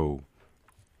 And so,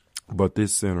 but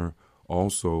this center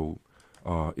also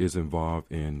is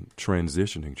involved in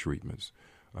transitioning treatments.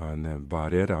 And then by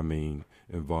that I mean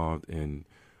involved in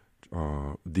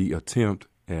the attempt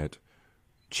at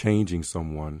changing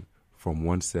someone from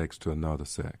one sex to another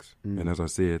sex. And as I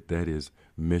said, that is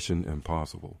mission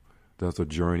impossible. That's a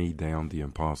journey down the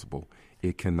impossible.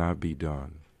 It cannot be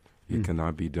done. It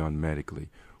cannot be done medically.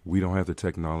 We don't have the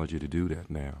technology to do that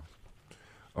now.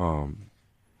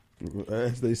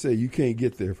 As they say, you can't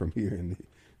get there from here.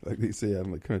 Like they say out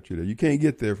in the country there. You can't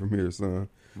get there from here, son.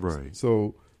 Right.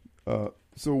 So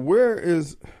where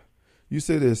is, you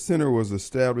say the center was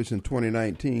established in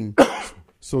 2019.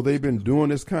 So they've been doing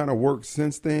this kind of work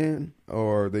since then,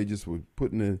 or they just were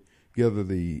putting together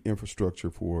the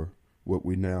infrastructure for what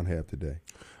we now have today?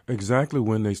 Exactly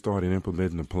when they started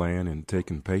implementing the plan and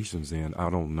taking patients in, I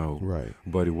don't know. Right.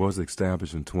 But it was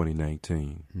established in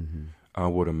 2019. Mm-hmm. I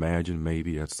would imagine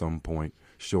maybe at some point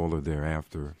shortly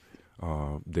thereafter,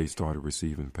 they started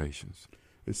receiving patients.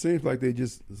 It seems like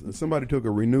somebody took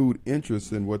a renewed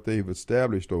interest in what they've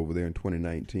established over there in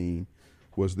 2019.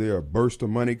 Was there a burst of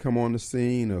money come on the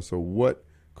scene? Or so what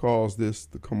caused this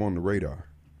to come on the radar?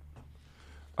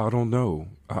 I don't know.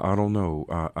 I don't know.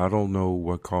 I don't know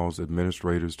what caused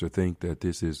administrators to think that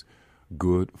this is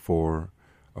good for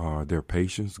their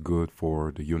patients, good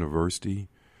for the university,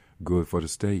 good for the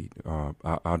state.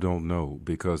 I don't know,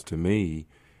 because to me,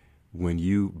 when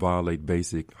you violate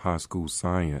basic high school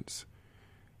science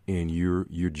and you're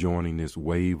joining this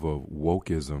wave of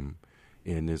wokeism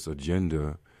and this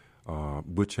agenda,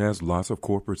 which has lots of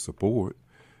corporate support,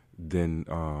 then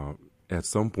at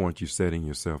some point you're setting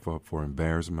yourself up for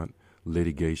embarrassment,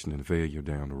 litigation, and failure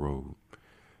down the road.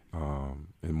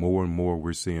 And more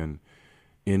we're seeing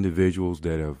individuals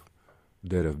that have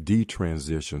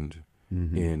detransitioned,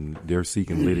 mm-hmm. and they're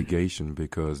seeking litigation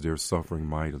because they're suffering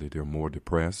mightily. They're more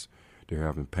depressed. They're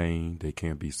having pain. They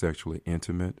can't be sexually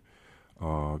intimate.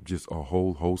 Just a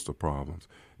whole host of problems.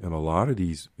 And a lot of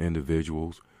these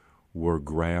individuals were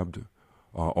grabbed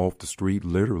off the street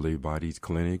literally by these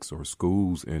clinics or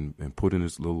schools and put in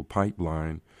this little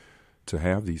pipeline to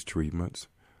have these treatments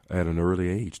at an early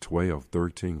age, 12,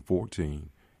 13, 14,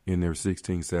 in their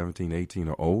 16, 17, 18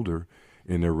 or older,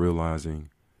 and they're realizing,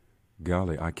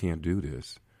 golly, I can't do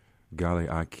this. Golly,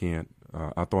 I can't,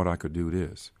 I thought I could do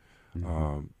this.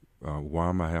 Mm-hmm. Why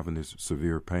am I having this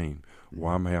severe pain?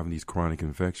 Why am I having these chronic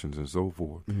infections and so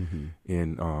forth? Mm-hmm.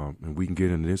 And we can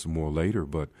get into this more later,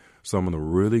 but some of the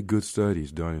really good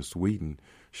studies done in Sweden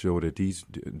show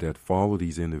that follow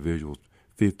these individuals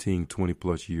 15, 20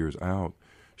 plus years out,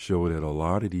 show that a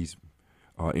lot of these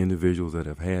individuals that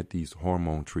have had these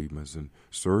hormone treatments and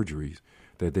surgeries,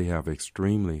 that they have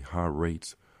extremely high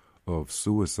rates of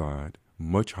suicide,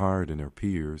 much higher than their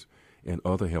peers, and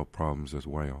other health problems as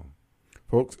well.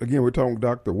 Folks, again, we're talking with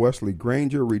Dr. Wesley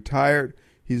Granger, retired.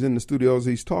 He's in the studios.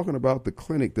 He's talking about the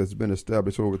clinic that's been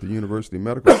established over at the University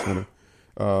Medical Center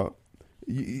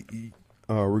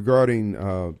regarding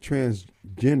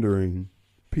transgendering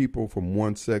people from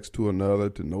one sex to another,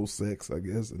 to no sex, I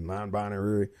guess, and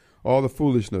non-binary, all the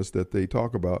foolishness that they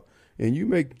talk about. And you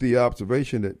make the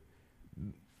observation that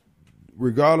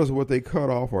regardless of what they cut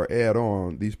off or add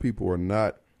on, these people are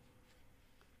not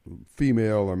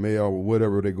female or male or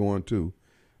whatever they're going to.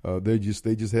 They just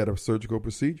had a surgical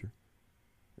procedure.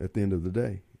 At the end of the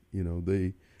day, you know,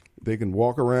 they can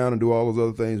walk around and do all those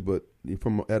other things, but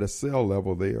at a cell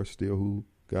level, they are still who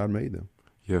God made them.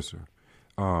 Yes, sir.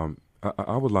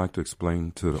 I would like to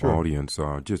explain to the Sure. audience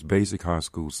just basic high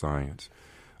school science,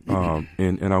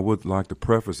 and I would like to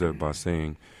preface that by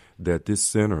saying that this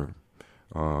Center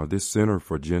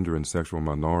for Gender and Sexual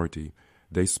Minority,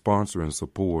 they sponsor and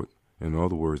support. In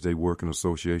other words, they work in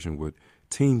association with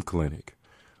Team Clinic,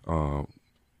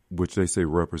 which they say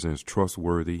represents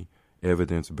trustworthy,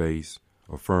 evidence-based,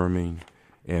 affirming,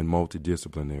 and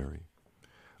multidisciplinary.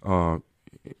 And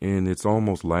it's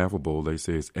almost laughable. They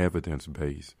say it's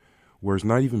evidence-based, where it's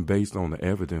not even based on the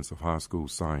evidence of high school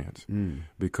science.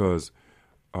 Because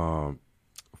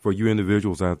for you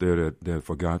individuals out there that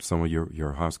forgot some of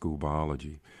your high school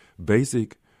biology,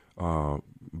 basic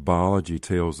biology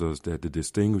tells us that the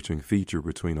distinguishing feature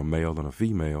between a male and a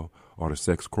female are the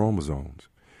sex chromosomes.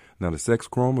 Now, the sex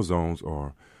chromosomes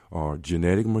are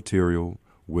genetic material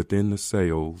within the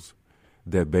cells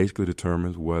that basically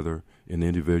determines whether an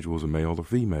individual is a male or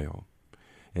female.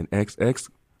 An XX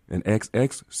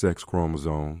sex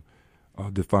chromosome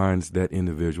defines that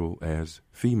individual as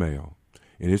female,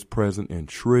 and it's present in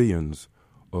trillions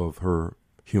of her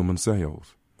human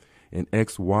cells. An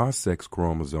XY sex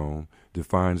chromosome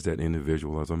defines that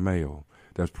individual as a male.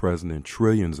 That's present in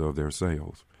trillions of their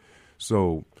cells.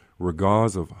 So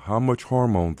regardless of how much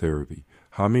hormone therapy,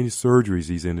 how many surgeries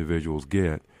these individuals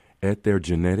get, at their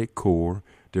genetic core,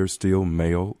 they're still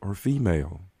male or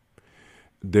female.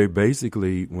 They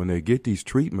basically, when they get these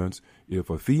treatments, if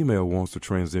a female wants to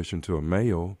transition to a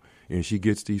male and she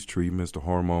gets these treatments, the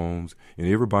hormones, and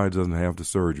everybody doesn't have the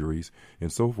surgeries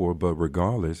and so forth, but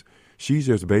regardless, she's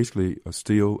just basically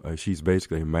she's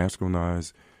basically a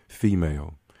masculinized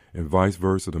female. And vice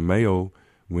versa, the male,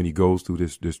 when he goes through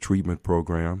this treatment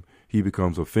program, he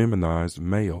becomes a feminized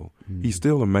male. Mm-hmm. He's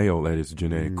still a male at his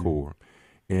genetic core.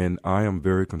 And I am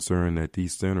very concerned that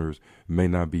these centers may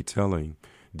not be telling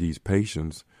these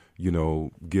patients,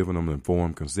 giving them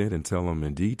informed consent and tell them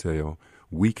in detail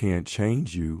we can't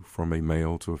change you from a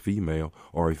male to a female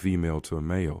or a female to a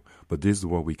male, but this is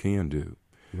what we can do.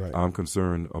 Right. I'm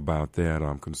concerned about that.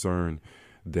 I'm concerned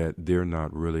that they're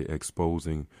not really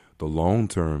exposing the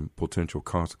long-term potential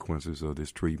consequences of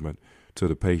this treatment to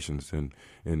the patients. And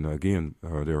again,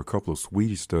 there are a couple of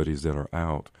Swedish studies that are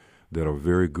out that are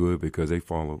very good because they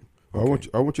follow. Okay.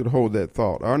 I want you to hold that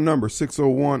thought. Our number,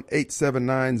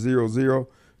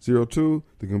 601-879-0002.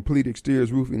 The Complete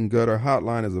Exteriors Roofing and Gutter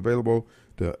Hotline is available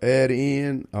to add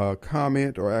in a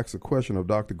comment or ask a question of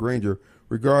Dr. Granger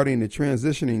regarding the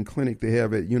transitioning clinic they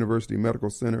have at University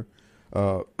Medical Center.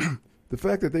 The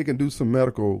fact that they can do some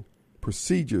medical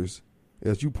procedures,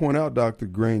 as you point out, Dr.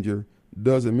 Granger,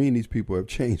 doesn't mean these people have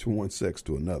changed from one sex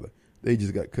to another. They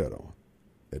just got cut on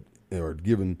or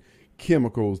given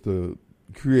chemicals to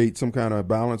create some kind of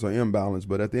balance or imbalance.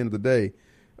 But at the end of the day,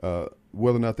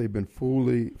 whether or not they've been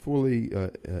fully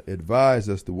advised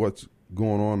as to what's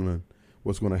going on and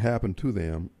what's going to happen to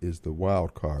them is the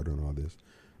wild card on all this.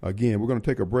 Again, we're going to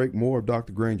take a break. More of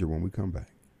Dr. Granger when we come back.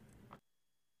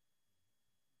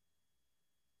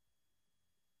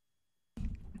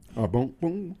 Boom,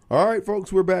 boom. All right,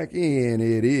 folks, we're back in.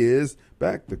 It is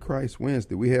Back to Christ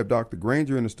Wednesday. We have Dr.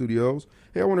 Granger in the studios.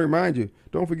 Hey, I want to remind you,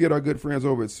 don't forget our good friends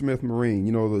over at Smith Marine.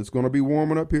 You know, it's going to be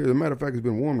warming up here. As a matter of fact, it's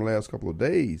been warm the last couple of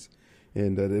days.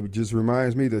 And it just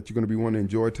reminds me that you're going to be wanting to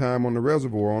enjoy time on the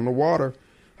reservoir, on the water.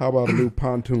 How about a new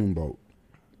pontoon boat?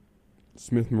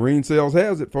 Smith Marine Sales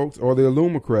has it, folks, or the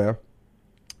Alumacraft.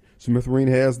 Smith Marine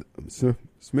has the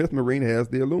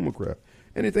Alumacraft.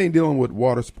 Anything dealing with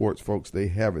water sports, folks, they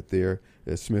have it there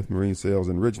at Smith Marine Sales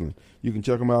in Ridgeland. You can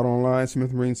check them out online,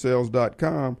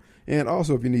 smithmarinesales.com. And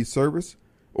also, if you need service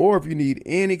or if you need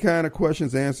any kind of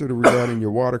questions answered regarding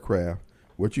your watercraft,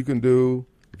 what you can do,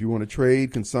 if you want to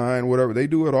trade, consign, whatever, they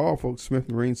do it all, folks,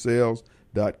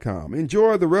 smithmarinesales.com.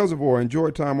 Enjoy the reservoir.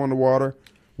 Enjoy time on the water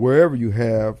wherever you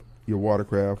have your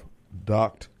watercraft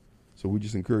docked. So we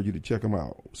just encourage you to check them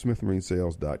out,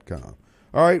 smithmarinesales.com.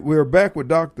 All right, we're back with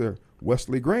Dr.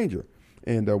 Wesley Granger,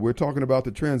 and we're talking about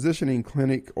the transitioning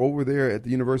clinic over there at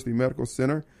the University Medical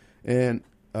Center. And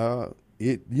the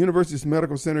University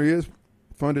Medical Center is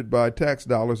funded by tax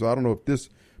dollars. So I don't know if this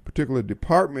particular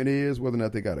department is, whether or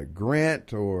not they got a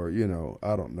grant or,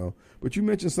 I don't know. But you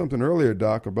mentioned something earlier,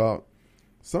 Doc, about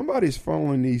somebody's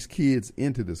following these kids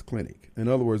into this clinic. In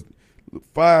other words,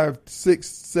 5, 6,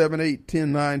 7, 8,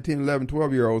 10, 9, 10, 11,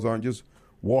 12-year-olds aren't just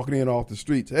walking in off the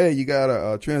streets. Hey, you got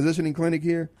a transitioning clinic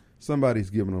here? Somebody's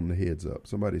giving them the heads up.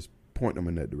 Somebody's pointing them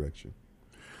in that direction.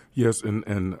 Yes,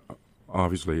 and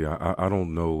obviously, I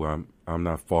don't know. I'm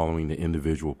not following the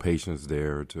individual patients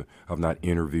there. I've not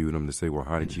interviewed them to say, well,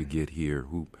 how did you get here?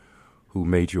 Who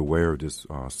made you aware of this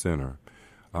center?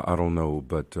 I don't know,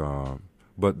 but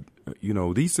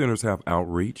these centers have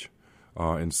outreach.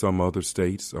 In some other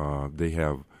states, they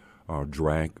have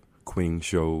drag queen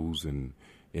shows and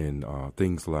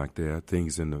things like that.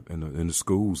 Things in the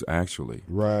schools, actually.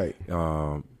 Right.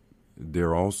 There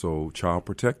are also child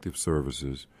protective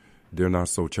services. They're not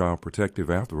so child protective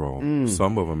after all.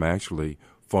 Some of them actually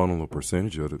funnel a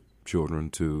percentage of the children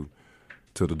to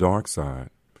the dark side,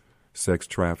 sex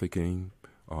trafficking,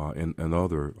 and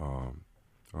other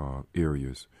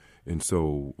areas. And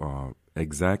so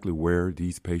exactly where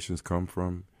these patients come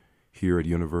from here at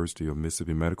University of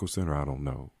Mississippi Medical Center, I don't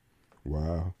know.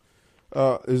 Wow.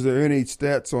 Is there any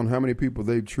stats on how many people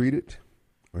they've treated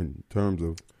in terms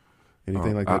of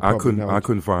anything like that? I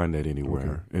couldn't find that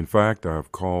anywhere. Okay. In fact,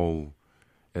 I've called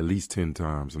at least 10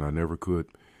 times, and I never could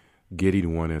get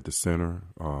anyone at the center.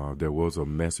 There was a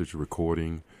message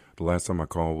recording. The last time I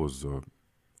called was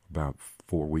about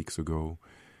 4 weeks ago,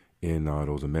 and there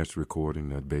was a message recording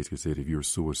that basically said, if you're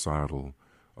suicidal,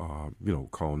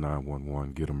 call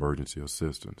 911, get emergency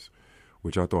assistance,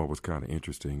 which I thought was kind of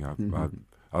interesting.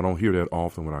 I don't hear that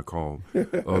often when I call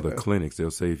other clinics.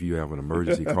 They'll say, if you have an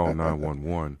emergency, call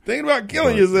 911. Thinking about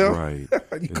killing yourself. Right.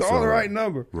 You call the right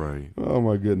number. Right. Oh,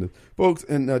 my goodness. Folks,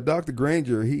 and Dr.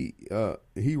 Granger, he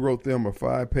wrote them a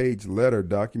 5-page letter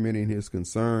documenting his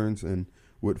concerns and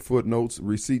with footnotes,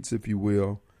 receipts, if you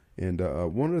will. And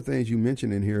one of the things you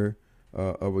mentioned in here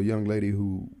of a young lady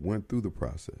who went through the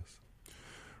process.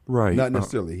 Right. Not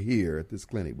necessarily here at this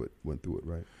clinic, but went through it,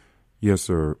 right? Yes,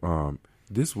 sir.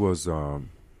 This was...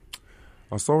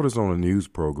 I saw this on a news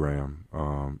program,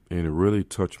 and it really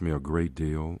touched me a great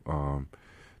deal.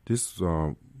 This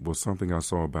was something I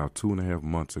saw about 2.5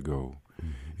 months ago,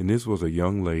 and this was a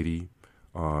young lady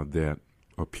that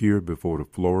appeared before the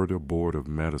Florida Board of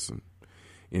Medicine,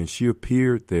 and she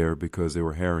appeared there because they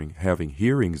were having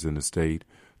hearings in the state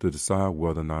to decide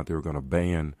whether or not they were going to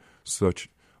ban such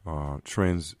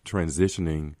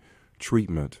transitioning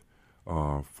treatment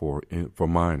for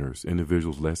minors,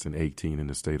 individuals less than 18 in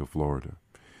the state of Florida.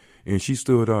 And she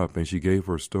stood up and she gave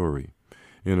her story.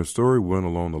 And her story went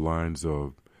along the lines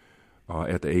of,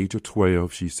 at the age of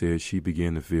 12, she said she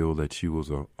began to feel that she was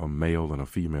a male in a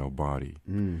female body.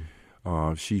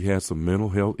 She had some mental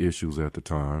health issues at the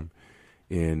time,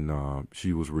 and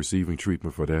she was receiving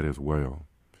treatment for that as well.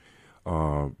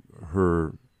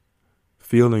 Her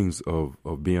feelings of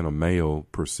being a male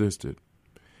persisted,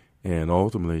 and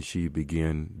ultimately she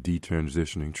began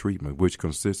detransitioning treatment, which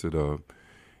consisted of,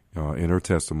 in her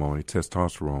testimony,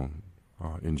 testosterone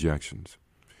injections.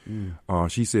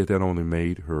 She said that only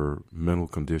made her mental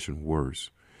condition worse.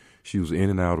 She was in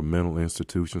and out of mental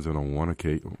institutions, and on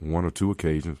one or two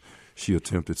occasions, she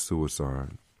attempted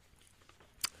suicide.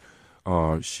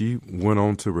 She went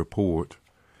on to report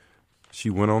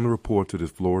to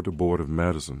the Florida Board of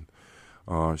Medicine.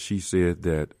 She said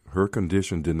that her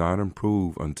condition did not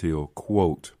improve until,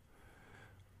 quote,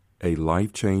 a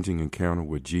life-changing encounter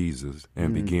with Jesus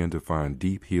and began to find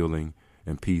deep healing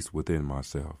and peace within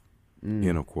myself,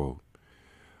 end of quote.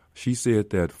 She said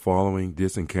that following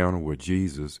this encounter with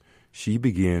Jesus, she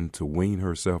began to wean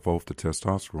herself off the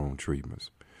testosterone treatments.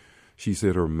 She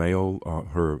said her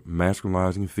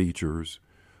masculinizing features,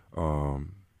 the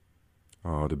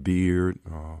beard,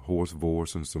 hoarse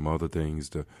voice, and some other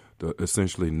things, the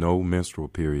essentially no menstrual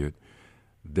period,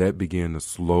 that began to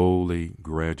slowly,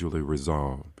 gradually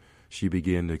resolve. She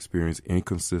began to experience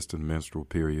inconsistent menstrual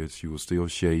periods. She was still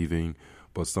shaving,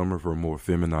 but some of her more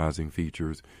feminizing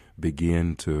features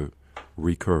began to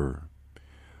recur.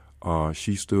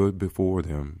 She stood before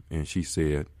them and she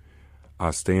said,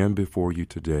 I stand before you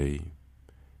today,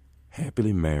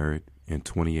 happily married and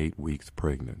 28 weeks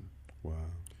pregnant. Wow.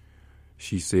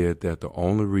 She said that the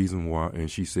only reason why,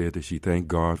 and she said that she thanked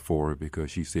God for it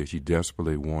because she said she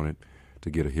desperately wanted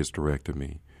to get a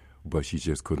hysterectomy, but she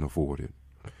just couldn't afford it.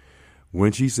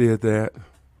 When she said that,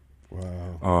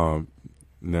 wow.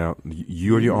 Now,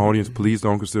 you and your audience, please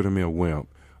don't consider me a wimp.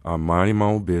 I'm minding my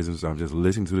own business. I'm just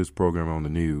listening to this program on the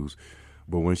news.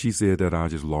 But when she said that, I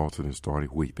just lost it and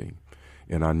started weeping.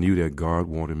 And I knew that God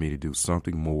wanted me to do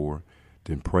something more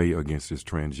than pray against this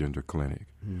transgender clinic,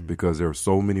 because there are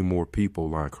so many more people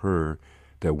like her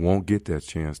that won't get that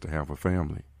chance to have a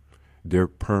family. They're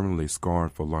permanently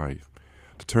scarred for life.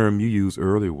 The term you used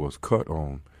earlier was cut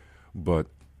on, but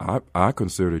I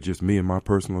consider it, just me and my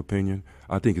personal opinion,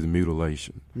 I think it's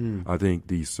mutilation. I think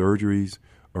these surgeries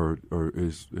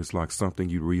it's like something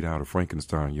you read out of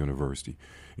Frankenstein University,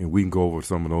 and we can go over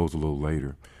some of those a little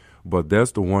later. But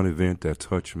that's the one event that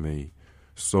touched me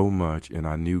so much, and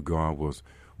I knew God was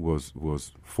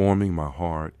forming my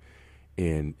heart,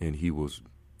 and He was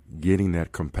getting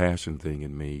that compassion thing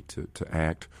in me to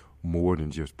act more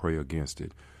than just pray against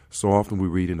it. So often we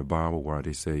read in the Bible where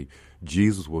they say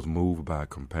Jesus was moved by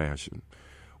compassion,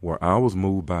 where I was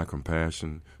moved by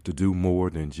compassion to do more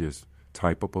than just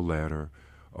type up a letter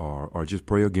or just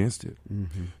pray against it.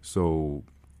 So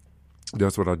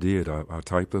that's what I did. I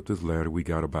typed up this letter. We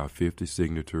got about 50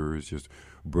 signatures, just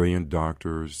brilliant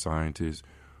doctors, scientists,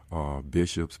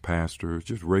 bishops, pastors,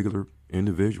 just regular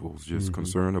individuals, just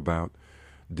concerned about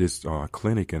this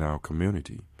clinic in our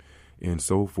community and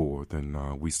so forth.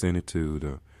 And we sent it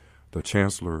to the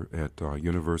chancellor at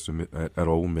University at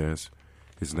Ole Miss.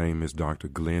 His name is Dr.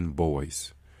 Glenn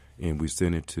Boyce, and we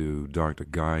sent it to Dr.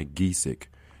 Guy Giesecke,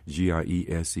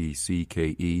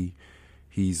 Giesecke.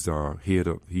 He's the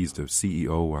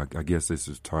CEO, I guess that's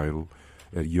his title,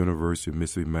 at University of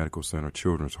Mississippi Medical Center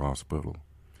Children's Hospital.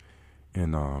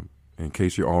 And in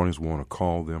case your audience want to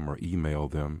call them or email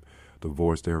them to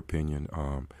voice their opinion,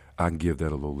 I can give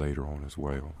that a little later on as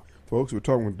well. Folks, we're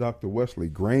talking with Dr. Wesley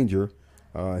Granger.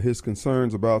 His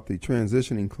concerns about the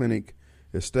transitioning clinic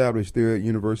established there at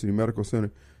University Medical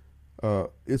Center.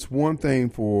 It's one thing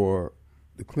for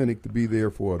the clinic to be there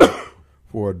for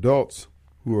adults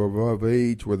who are of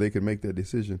age where they can make that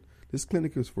decision. This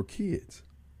clinic is for kids.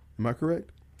 Am I correct?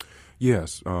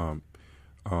 Yes. I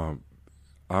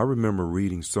remember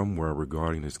reading somewhere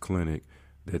regarding this clinic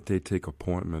that they take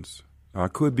appointments. I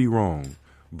could be wrong,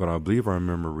 but I believe I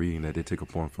remember reading that they take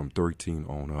appointments from 13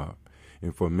 on up.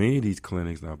 And for many of these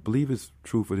clinics, and I believe it's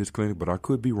true for this clinic, but I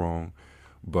could be wrong,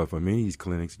 but for many of these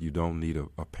clinics, you don't need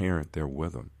a parent there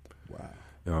with them.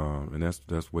 Wow. And that's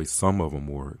the way some of them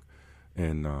work.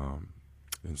 And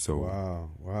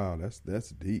so. Wow, that's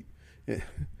deep. And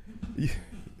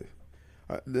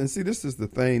see, this is the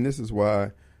thing. This is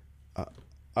why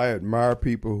I admire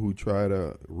people who try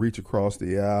to reach across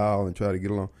the aisle and try to get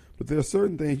along. But there are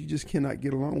certain things you just cannot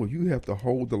get along with. You have to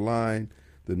hold the line.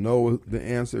 The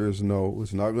answer is no.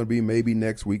 It's not going to be maybe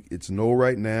next week. It's no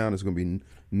right now, and it's going to be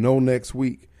no next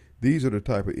week. These are the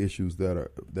type of issues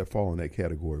that fall in that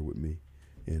category with me.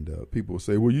 And people will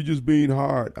say, well, you're just being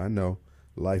hard. I know.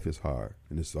 Life is hard,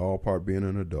 and it's all part of being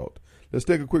an adult. Let's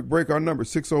take a quick break. Our number is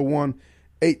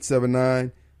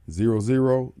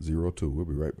 601-879-0002. We'll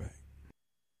be right back.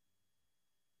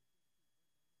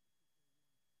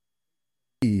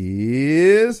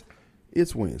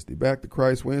 It's Wednesday. Back to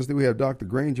Christ Wednesday. We have Dr.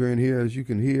 Granger in here. As you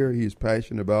can hear, he's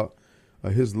passionate about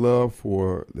his love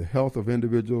for the health of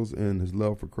individuals and his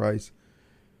love for Christ,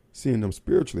 seeing them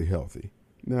spiritually healthy.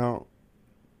 Now,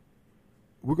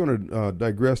 we're going to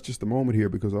digress just a moment here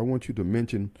because I want you to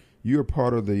mention you're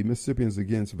part of the Mississippians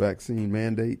Against Vaccine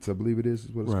Mandates, I believe it is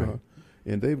what it's called.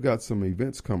 And they've got some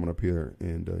events coming up here,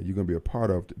 and you're going to be a part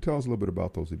of. Tell us a little bit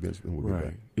about those events, and we'll be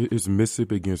back. It's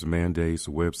Mississippi Against Mandates.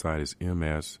 The website is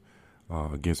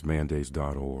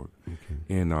ms.againstmandates.org. Okay.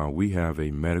 And we have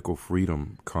a medical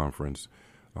freedom conference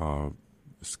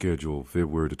scheduled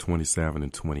February the 27th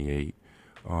and 28th.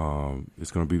 It's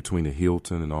going to be between the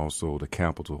Hilton and also the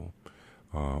Capitol.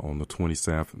 On the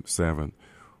 27th,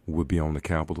 we'll be on the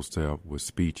Capitol step with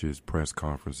speeches, press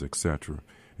conference, etc.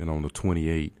 And on the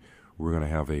 28th, we're going to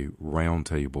have a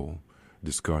roundtable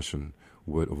discussion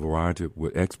with a variety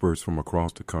with experts from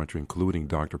across the country, including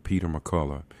Dr. Peter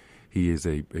McCullough. He is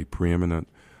a preeminent,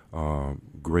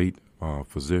 great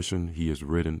physician. He has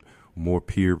written more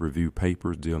peer-reviewed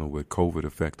papers dealing with COVID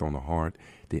effect on the heart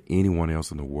than anyone else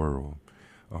in the world.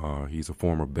 He's a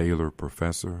former Baylor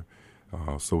professor,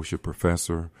 associate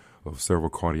professor of several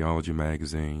cardiology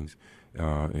magazines.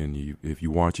 And if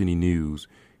you watch any news,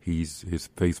 his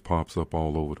face pops up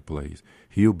all over the place.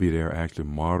 He'll be there actually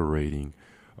moderating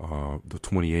the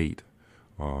 28th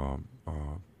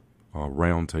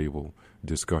roundtable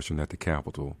discussion at the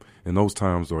Capitol. And those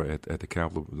times are at the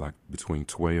Capitol like between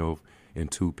 12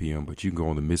 and 2 p.m. But you can go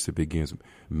on the Mississippi Against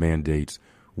Mandates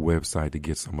website to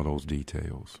get some of those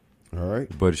details. All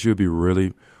right. But it should be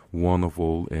really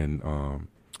wonderful, and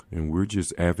we're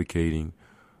just advocating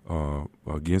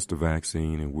against the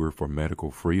vaccine, and we're for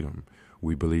medical freedom.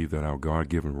 We believe that our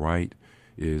God-given right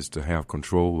is to have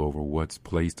control over what's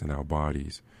placed in our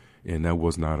bodies, and that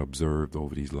was not observed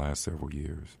over these last several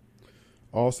years.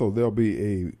 Also, there'll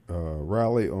be a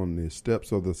rally on the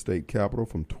steps of the state capitol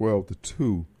from 12 to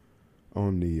 2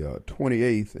 on the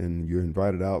 28th, and you're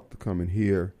invited out to come and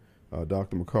hear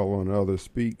Dr. McCullough and others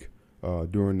speak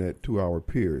during that 2-hour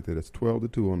period. That it's 12 to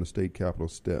 2 on the state capitol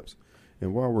steps.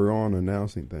 And while we're on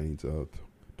announcing things,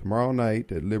 tomorrow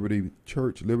night at Liberty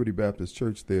Baptist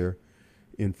Church there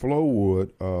in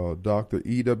Flowood, Dr.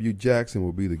 E.W. Jackson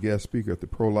will be the guest speaker at the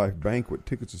pro-life banquet.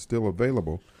 Tickets are still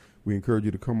available. We encourage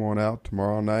you to come on out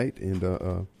tomorrow night.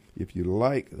 And if you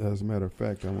like, as a matter of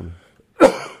fact,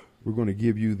 we're going to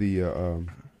give you the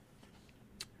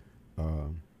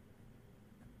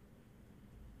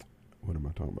what am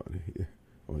I talking about here?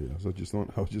 Oh yeah, so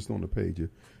I was just on the page here.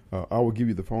 I will give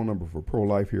you the phone number for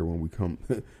pro-life here when we come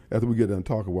after we get done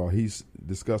talking. While he's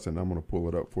discussing, I'm going to pull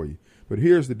it up for you. But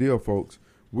here's the deal, folks.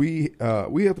 We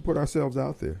have to put ourselves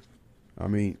out there. I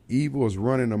mean, evil is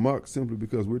running amok simply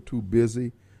because we're too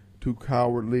busy, too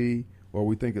cowardly, or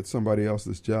we think it's somebody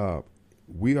else's job.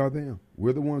 We are them.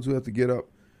 We're the ones who have to get up.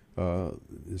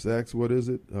 It's Acts, what is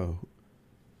it?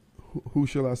 Who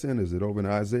shall I send? Is it over in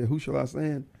Isaiah? Who shall I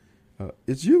send?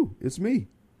 It's you. It's me.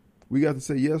 We got to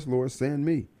say, yes, Lord, send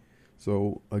me.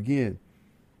 So, again,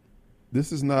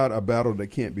 this is not a battle that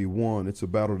can't be won. It's a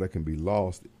battle that can be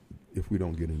lost if we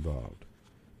don't get involved.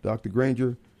 Dr.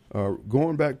 Granger,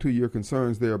 going back to your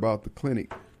concerns there about the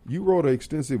clinic, you wrote an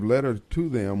extensive letter to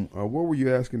them. What were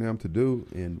you asking them to do,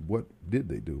 and what did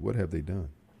they do? What have they done?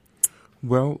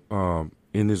 Well,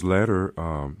 in this letter,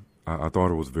 I thought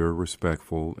it was very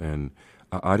respectful, and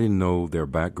I didn't know their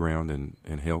background in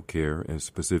healthcare and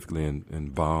specifically in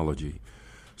biology.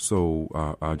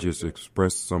 So I just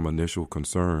expressed some initial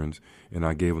concerns, and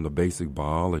I gave them the basic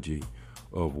biology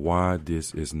of why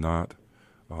this is not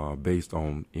based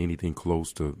on anything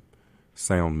close to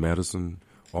sound medicine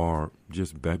or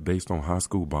just based on high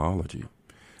school biology.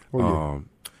 Oh, yeah.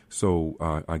 So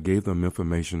I gave them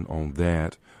information on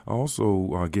that. I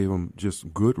also gave them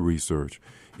just good research.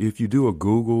 If you do a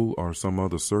Google or some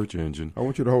other search engine. I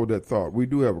want you to hold that thought. We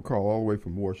do have a call all the way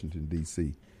from Washington,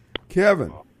 D.C.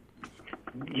 Kevin.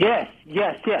 Yes.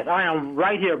 I am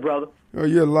right here, brother. Oh,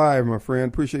 you're live, my friend.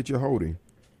 Appreciate your holding.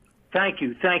 Thank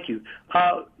you. Kim,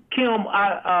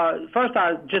 first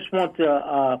I just want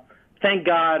to thank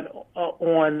God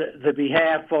on the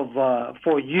behalf of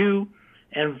for you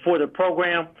and for the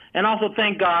program, and also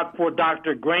thank God for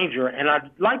Dr. Granger. And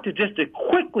I'd like to just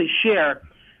quickly share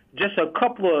just a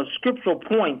couple of scriptural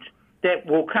points that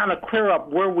will kind of clear up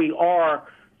where we are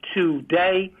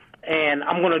today. and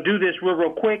I'm going to do this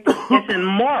real quick. It's in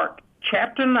Mark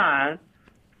chapter 9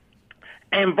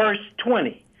 and verse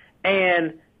 20.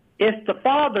 And it's the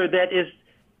father that is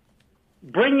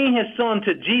bringing his son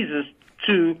to Jesus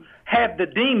to have the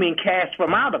demon cast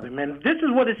from out of him. And this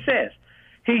is what it says.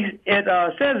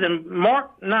 It says in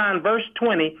Mark 9, verse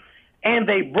 20, and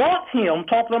they brought him,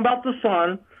 talking about the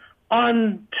son,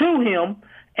 unto him,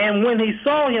 and when he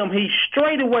saw him, he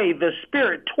straightway, the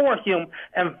spirit tore him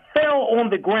and fell on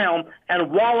the ground and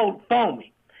wallowed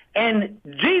foaming. And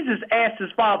Jesus asked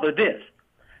his father this,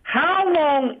 how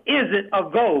long is it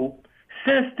ago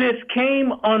since this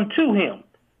came unto him?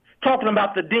 Talking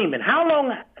about the demon. How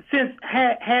long since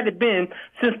had it been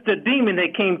since the demon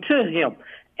that came to him?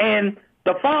 And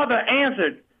the father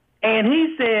answered, and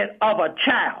he said, of a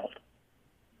child.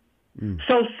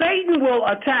 So Satan will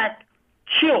attack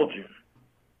children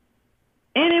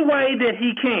any way that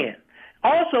he can.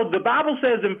 Also, the Bible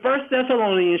says in 1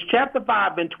 Thessalonians chapter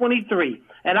 5 and 23,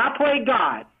 and I pray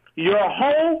God, your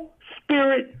whole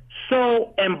spirit,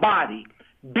 soul, and body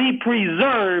be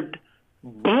preserved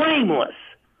blameless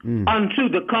unto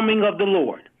the coming of the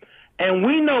Lord. And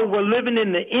we know we're living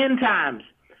in the end times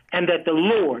and that the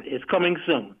Lord is coming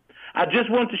soon. I just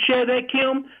want to share that,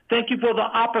 Kim. Thank you for the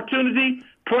opportunity,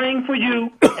 praying for you.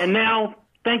 And now,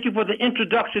 thank you for the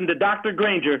introduction to Dr.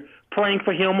 Granger, praying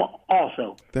for him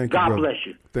also. Thank you, God brother. bless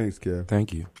you. Thanks, Kev.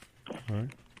 Thank you. All right.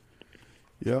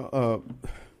 Yeah,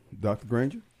 Dr.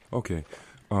 Granger? Okay.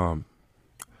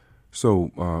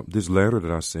 So this letter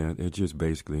that I sent, it just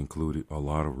basically included a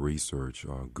lot of research,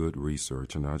 good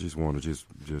research, and I just want to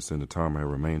just in the time I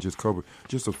remain, just cover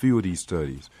just a few of these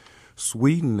studies.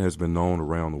 Sweden has been known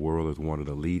around the world as one of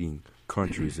the leading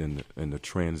countries in the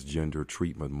transgender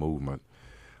treatment movement.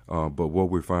 But what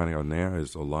we're finding out now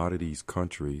is a lot of these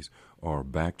countries are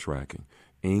backtracking.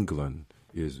 England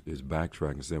is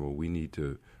backtracking, saying, well, we need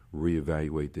to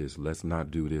reevaluate this. Let's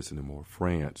not do this anymore.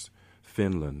 France,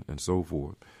 Finland, and so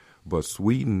forth. But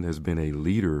Sweden has been a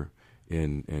leader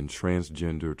in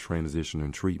transgender transition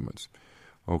and treatments.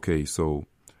 Okay, so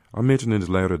I mentioned in this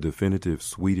letter a definitive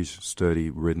Swedish study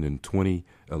written in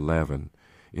 2011,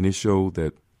 and it showed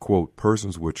that, quote,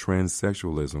 persons with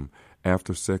transsexualism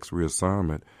after sex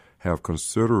reassignment have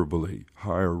considerably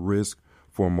higher risk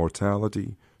for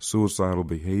mortality, suicidal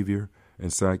behavior,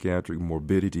 and psychiatric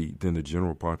morbidity than the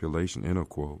general population, end of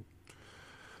quote.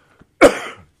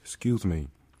 Excuse me.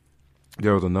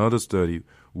 There was another study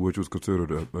which was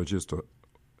considered just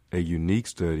a unique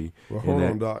study. Well, hold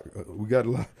on, Doc. We got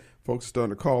a lot of folks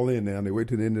starting to call in now. They wait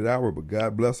till the end of the hour, but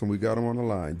God bless them. We got them on the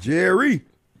line. Jerry.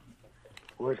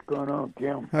 What's going on,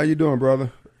 Kim? How you doing,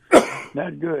 brother?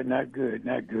 Not good.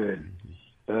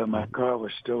 My car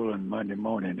was stolen Monday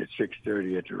morning at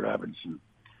 6:30 at the Robinson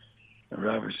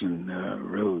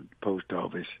Road post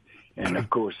office. And, of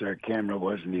course, our camera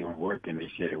wasn't even working.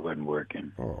 They said it wasn't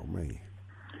working. Oh, man.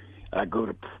 I go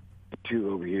to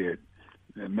 2 over here at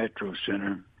the Metro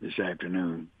Center this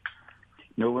afternoon.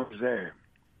 No one's there.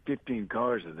 15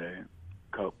 cars are there,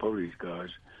 called police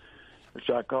cars.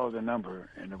 So I called the number,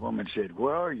 and the woman said,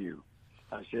 where are you?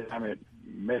 I said, I'm at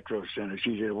Metro Center.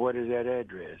 She said, what is that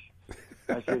address?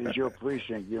 I said, it's your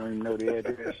precinct. You don't even know the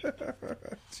address.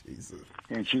 Jesus.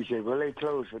 And she said, well, they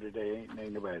closed for the day.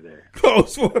 Ain't nobody there.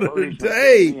 Closed for the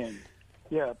day?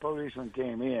 Yeah, a policeman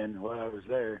came in while I was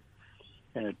there,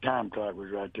 and a time clock was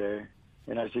right there.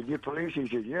 And I said, you police? He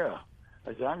said, yeah.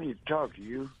 I said, I need to talk to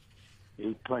you.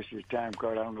 He punched his time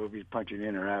card. I don't know if he's punching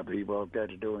in or out, but he walked out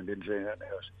the door and didn't say nothing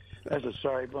else. That's a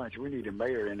sorry bunch. We need a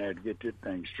mayor in there to get this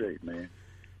thing straight, man.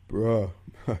 Bruh,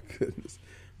 my goodness.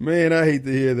 Man, I hate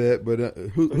to hear that, but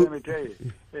let me tell you,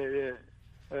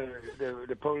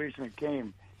 the policeman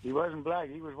came. He wasn't black.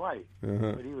 He was white,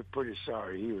 but he was pretty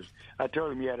sorry. I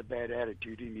told him he had a bad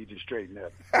attitude. He needed to straighten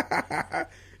up.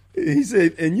 He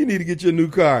said, and you need to get your new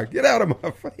car. Get out of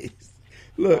my face.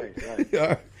 Look,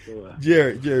 right. So,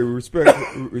 Jerry,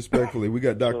 respectfully, we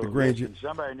got Dr. Granger. Listen,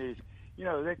 somebody needs,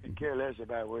 they can care less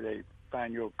about where they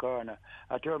find your car. And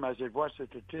I told him, I said, what's the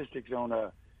statistics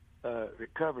on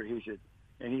recovery? He said,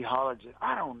 and he hollered,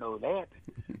 I don't know that.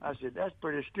 I said, that's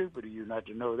pretty stupid of you not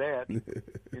to know that.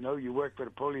 You worked for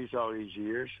the police all these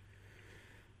years.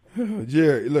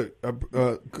 Jerry, look,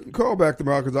 call back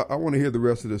tomorrow because I want to hear the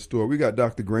rest of this story. We got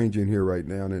Dr. Granger in here right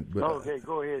now. Okay,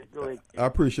 go ahead. I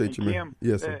appreciate you, man. Kim,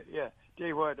 yes, sir. Yeah. Tell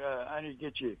you what, I need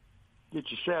to get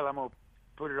your cell. I'm going to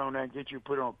put it on there and get you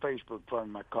put it on Facebook for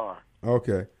my car.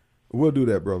 Okay. We'll do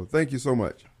that, brother. Thank you so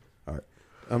much. All right.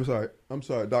 I'm sorry,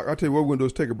 Doc. I'll tell you what we're going to do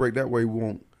is take a break. That way we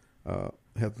won't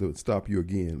have to stop you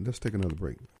again. Let's take another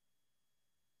break.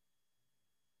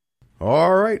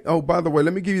 All right. Oh, by the way,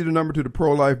 let me give you the number to the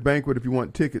pro-life banquet if you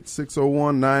want tickets.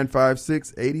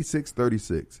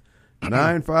 601-956-8636.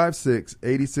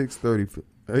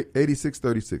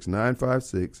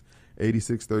 956-8636.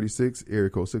 956-8636. Area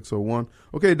code 601.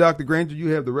 Okay, Dr. Granger, you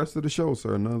have the rest of the show,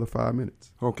 sir. Another 5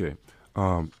 minutes. Okay.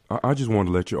 I just want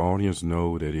to let your audience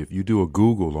know that if you do a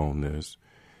Google on this,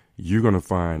 you're going to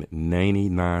find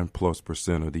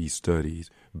 99+% of these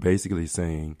studies basically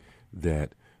saying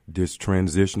that this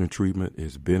transition treatment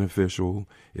is beneficial.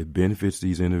 It benefits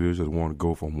these individuals that want to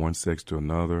go from one sex to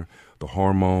another. The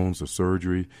hormones, the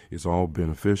surgery is all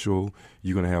beneficial.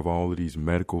 You're going to have all of these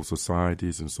medical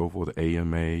societies and so forth, the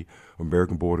AMA,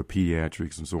 American Board of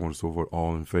Pediatrics, and so on and so forth,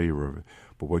 all in favor of it.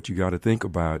 But what you got to think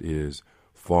about is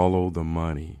follow the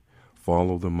money.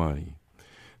 Follow the money.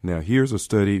 Now, here's a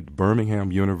study,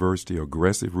 Birmingham University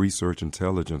Aggressive Research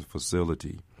Intelligence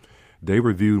Facility. They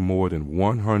reviewed more than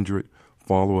 100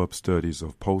 follow-up studies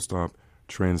of post-op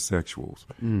transsexuals.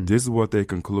 This is what they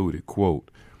concluded,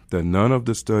 quote, that none of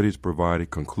the studies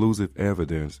provided conclusive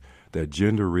evidence that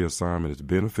gender reassignment is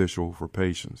beneficial for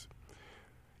patients.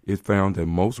 It found that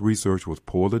most research was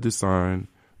poorly designed,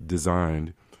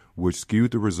 which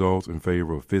skewed the results in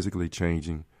favor of physically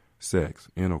changing sex,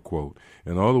 end of quote.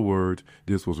 In other words,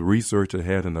 this was research that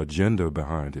had an agenda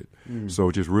behind it.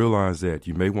 So just realize that.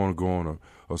 You may want to go on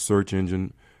a search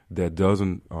engine that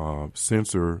doesn't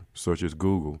censor, such as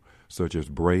Google, such as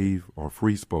Brave or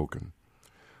Free Spoken.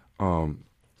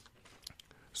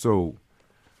 So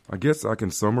I guess I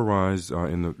can summarize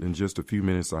in just a few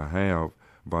minutes I have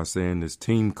by saying this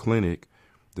team clinic,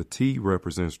 the T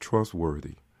represents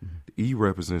trustworthy, the E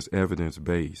represents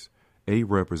evidence-based, A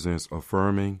represents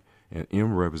affirming, and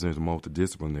M represents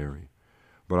multidisciplinary.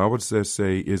 But I would just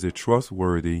say, is it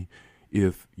trustworthy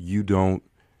if you don't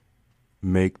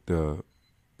make the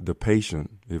patient,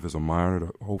 if it's a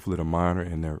minor, hopefully the minor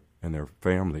and their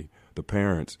family, the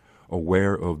parents,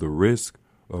 aware of the risk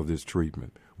of this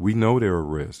treatment? We know there are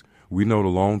risks. We know the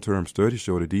long-term studies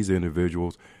show that these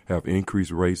individuals have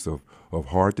increased rates of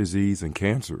heart disease and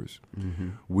cancers.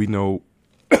 We know,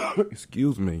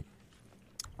 excuse me,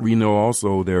 we know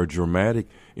also there are dramatic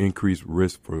increased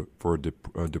risk for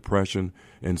depression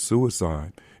and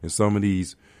suicide. And some of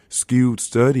these skewed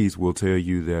studies will tell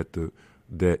you that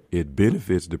it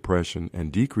benefits depression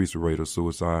and decreases the rate of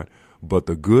suicide, but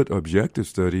the good objective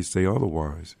studies say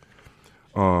otherwise.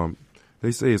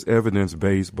 They say it's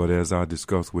evidence-based, but as I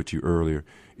discussed with you earlier,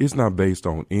 it's not based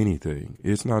on anything.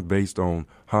 It's not based on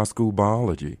high school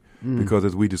biology, because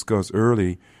as we discussed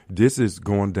early, this is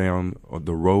going down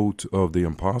the road of the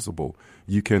impossible.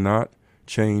 You cannot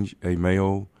change a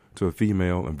male to a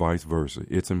female and vice versa.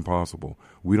 It's impossible.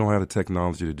 We don't have the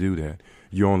technology to do that.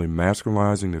 You're only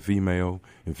masculinizing the female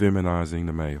and feminizing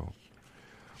the male.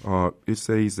 It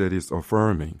says that it's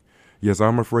affirming. Yes,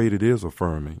 I'm afraid it is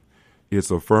affirming.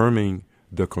 It's affirming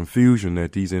the confusion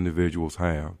that these individuals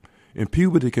have. And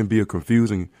puberty can be a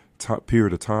confusing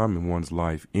period of time in one's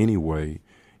life anyway,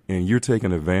 and you're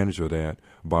taking advantage of that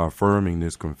by affirming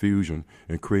this confusion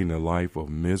and creating a life of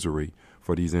misery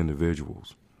for these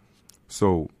individuals.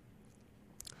 So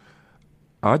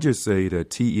I just say that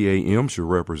TEAM should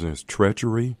represent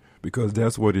treachery, because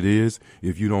that's what it is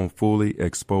if you don't fully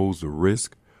expose the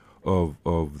risk of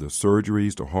the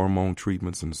surgeries, the hormone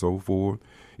treatments, and so forth.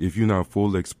 If you're not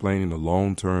fully explaining the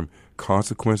long-term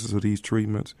consequences of these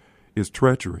treatments, it's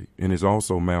treachery, and it's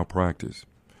also malpractice.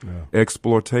 Yeah.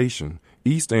 Exploitation.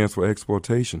 E stands for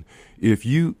exploitation. If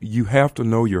you have to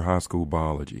know your high school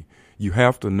biology. You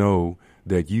have to know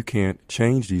that you can't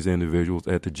change these individuals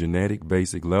at the genetic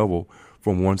basic level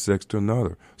from one sex to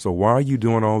another. So why are you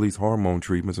doing all these hormone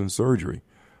treatments and surgery?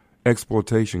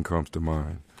 Exploitation comes to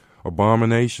mind.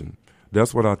 Abomination.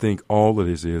 That's what I think all of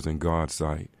this is in God's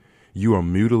sight. You are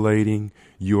mutilating,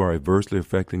 you are adversely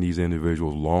affecting these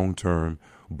individuals long term,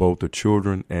 both the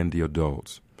children and the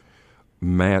adults.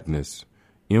 Madness.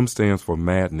 M stands for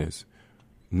madness,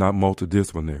 not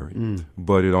multidisciplinary,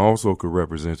 but it also could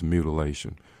represent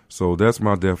mutilation. So that's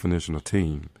my definition of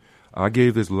team. I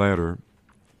gave this letter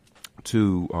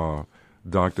to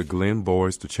Dr. Glenn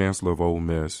Boyce, the Chancellor of Ole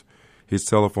Miss. His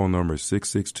telephone number is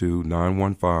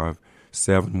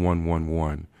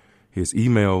 662-915-7111. His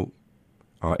email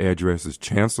address is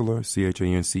chancellor,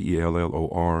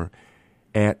 CHANCELLOR,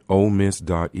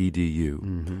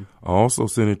 @olemiss.edu. I also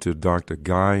sent it to Dr.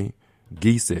 Guy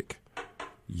Giesecke,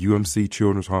 UMC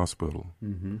Children's Hospital.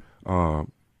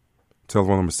 Telephone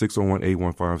number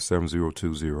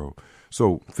 601-815-7020.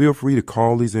 So feel free to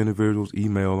call these individuals,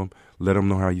 email them, let them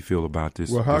know how you feel about this.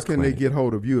 Well, how this can clinic. they get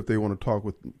hold of you if they want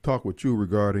to talk with you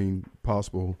regarding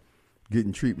possible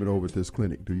getting treatment over at this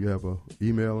clinic? Do you have a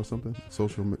email or something?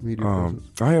 Social media presence?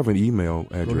 I have an email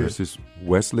address. It's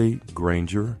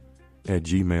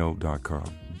wesleygranger@gmail.com.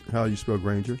 How you spell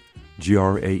Granger?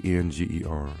 Granger.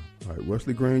 All right,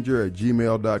 Wesley Granger at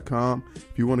gmail.com.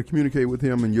 If you want to communicate with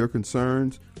him and your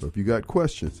concerns, or if you got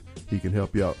questions, he can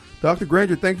help you out. Dr.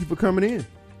 Granger, thank you for coming in.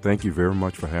 Thank you very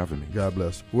much for having me. God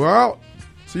bless. We're out.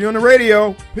 See you on the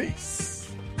radio. Peace.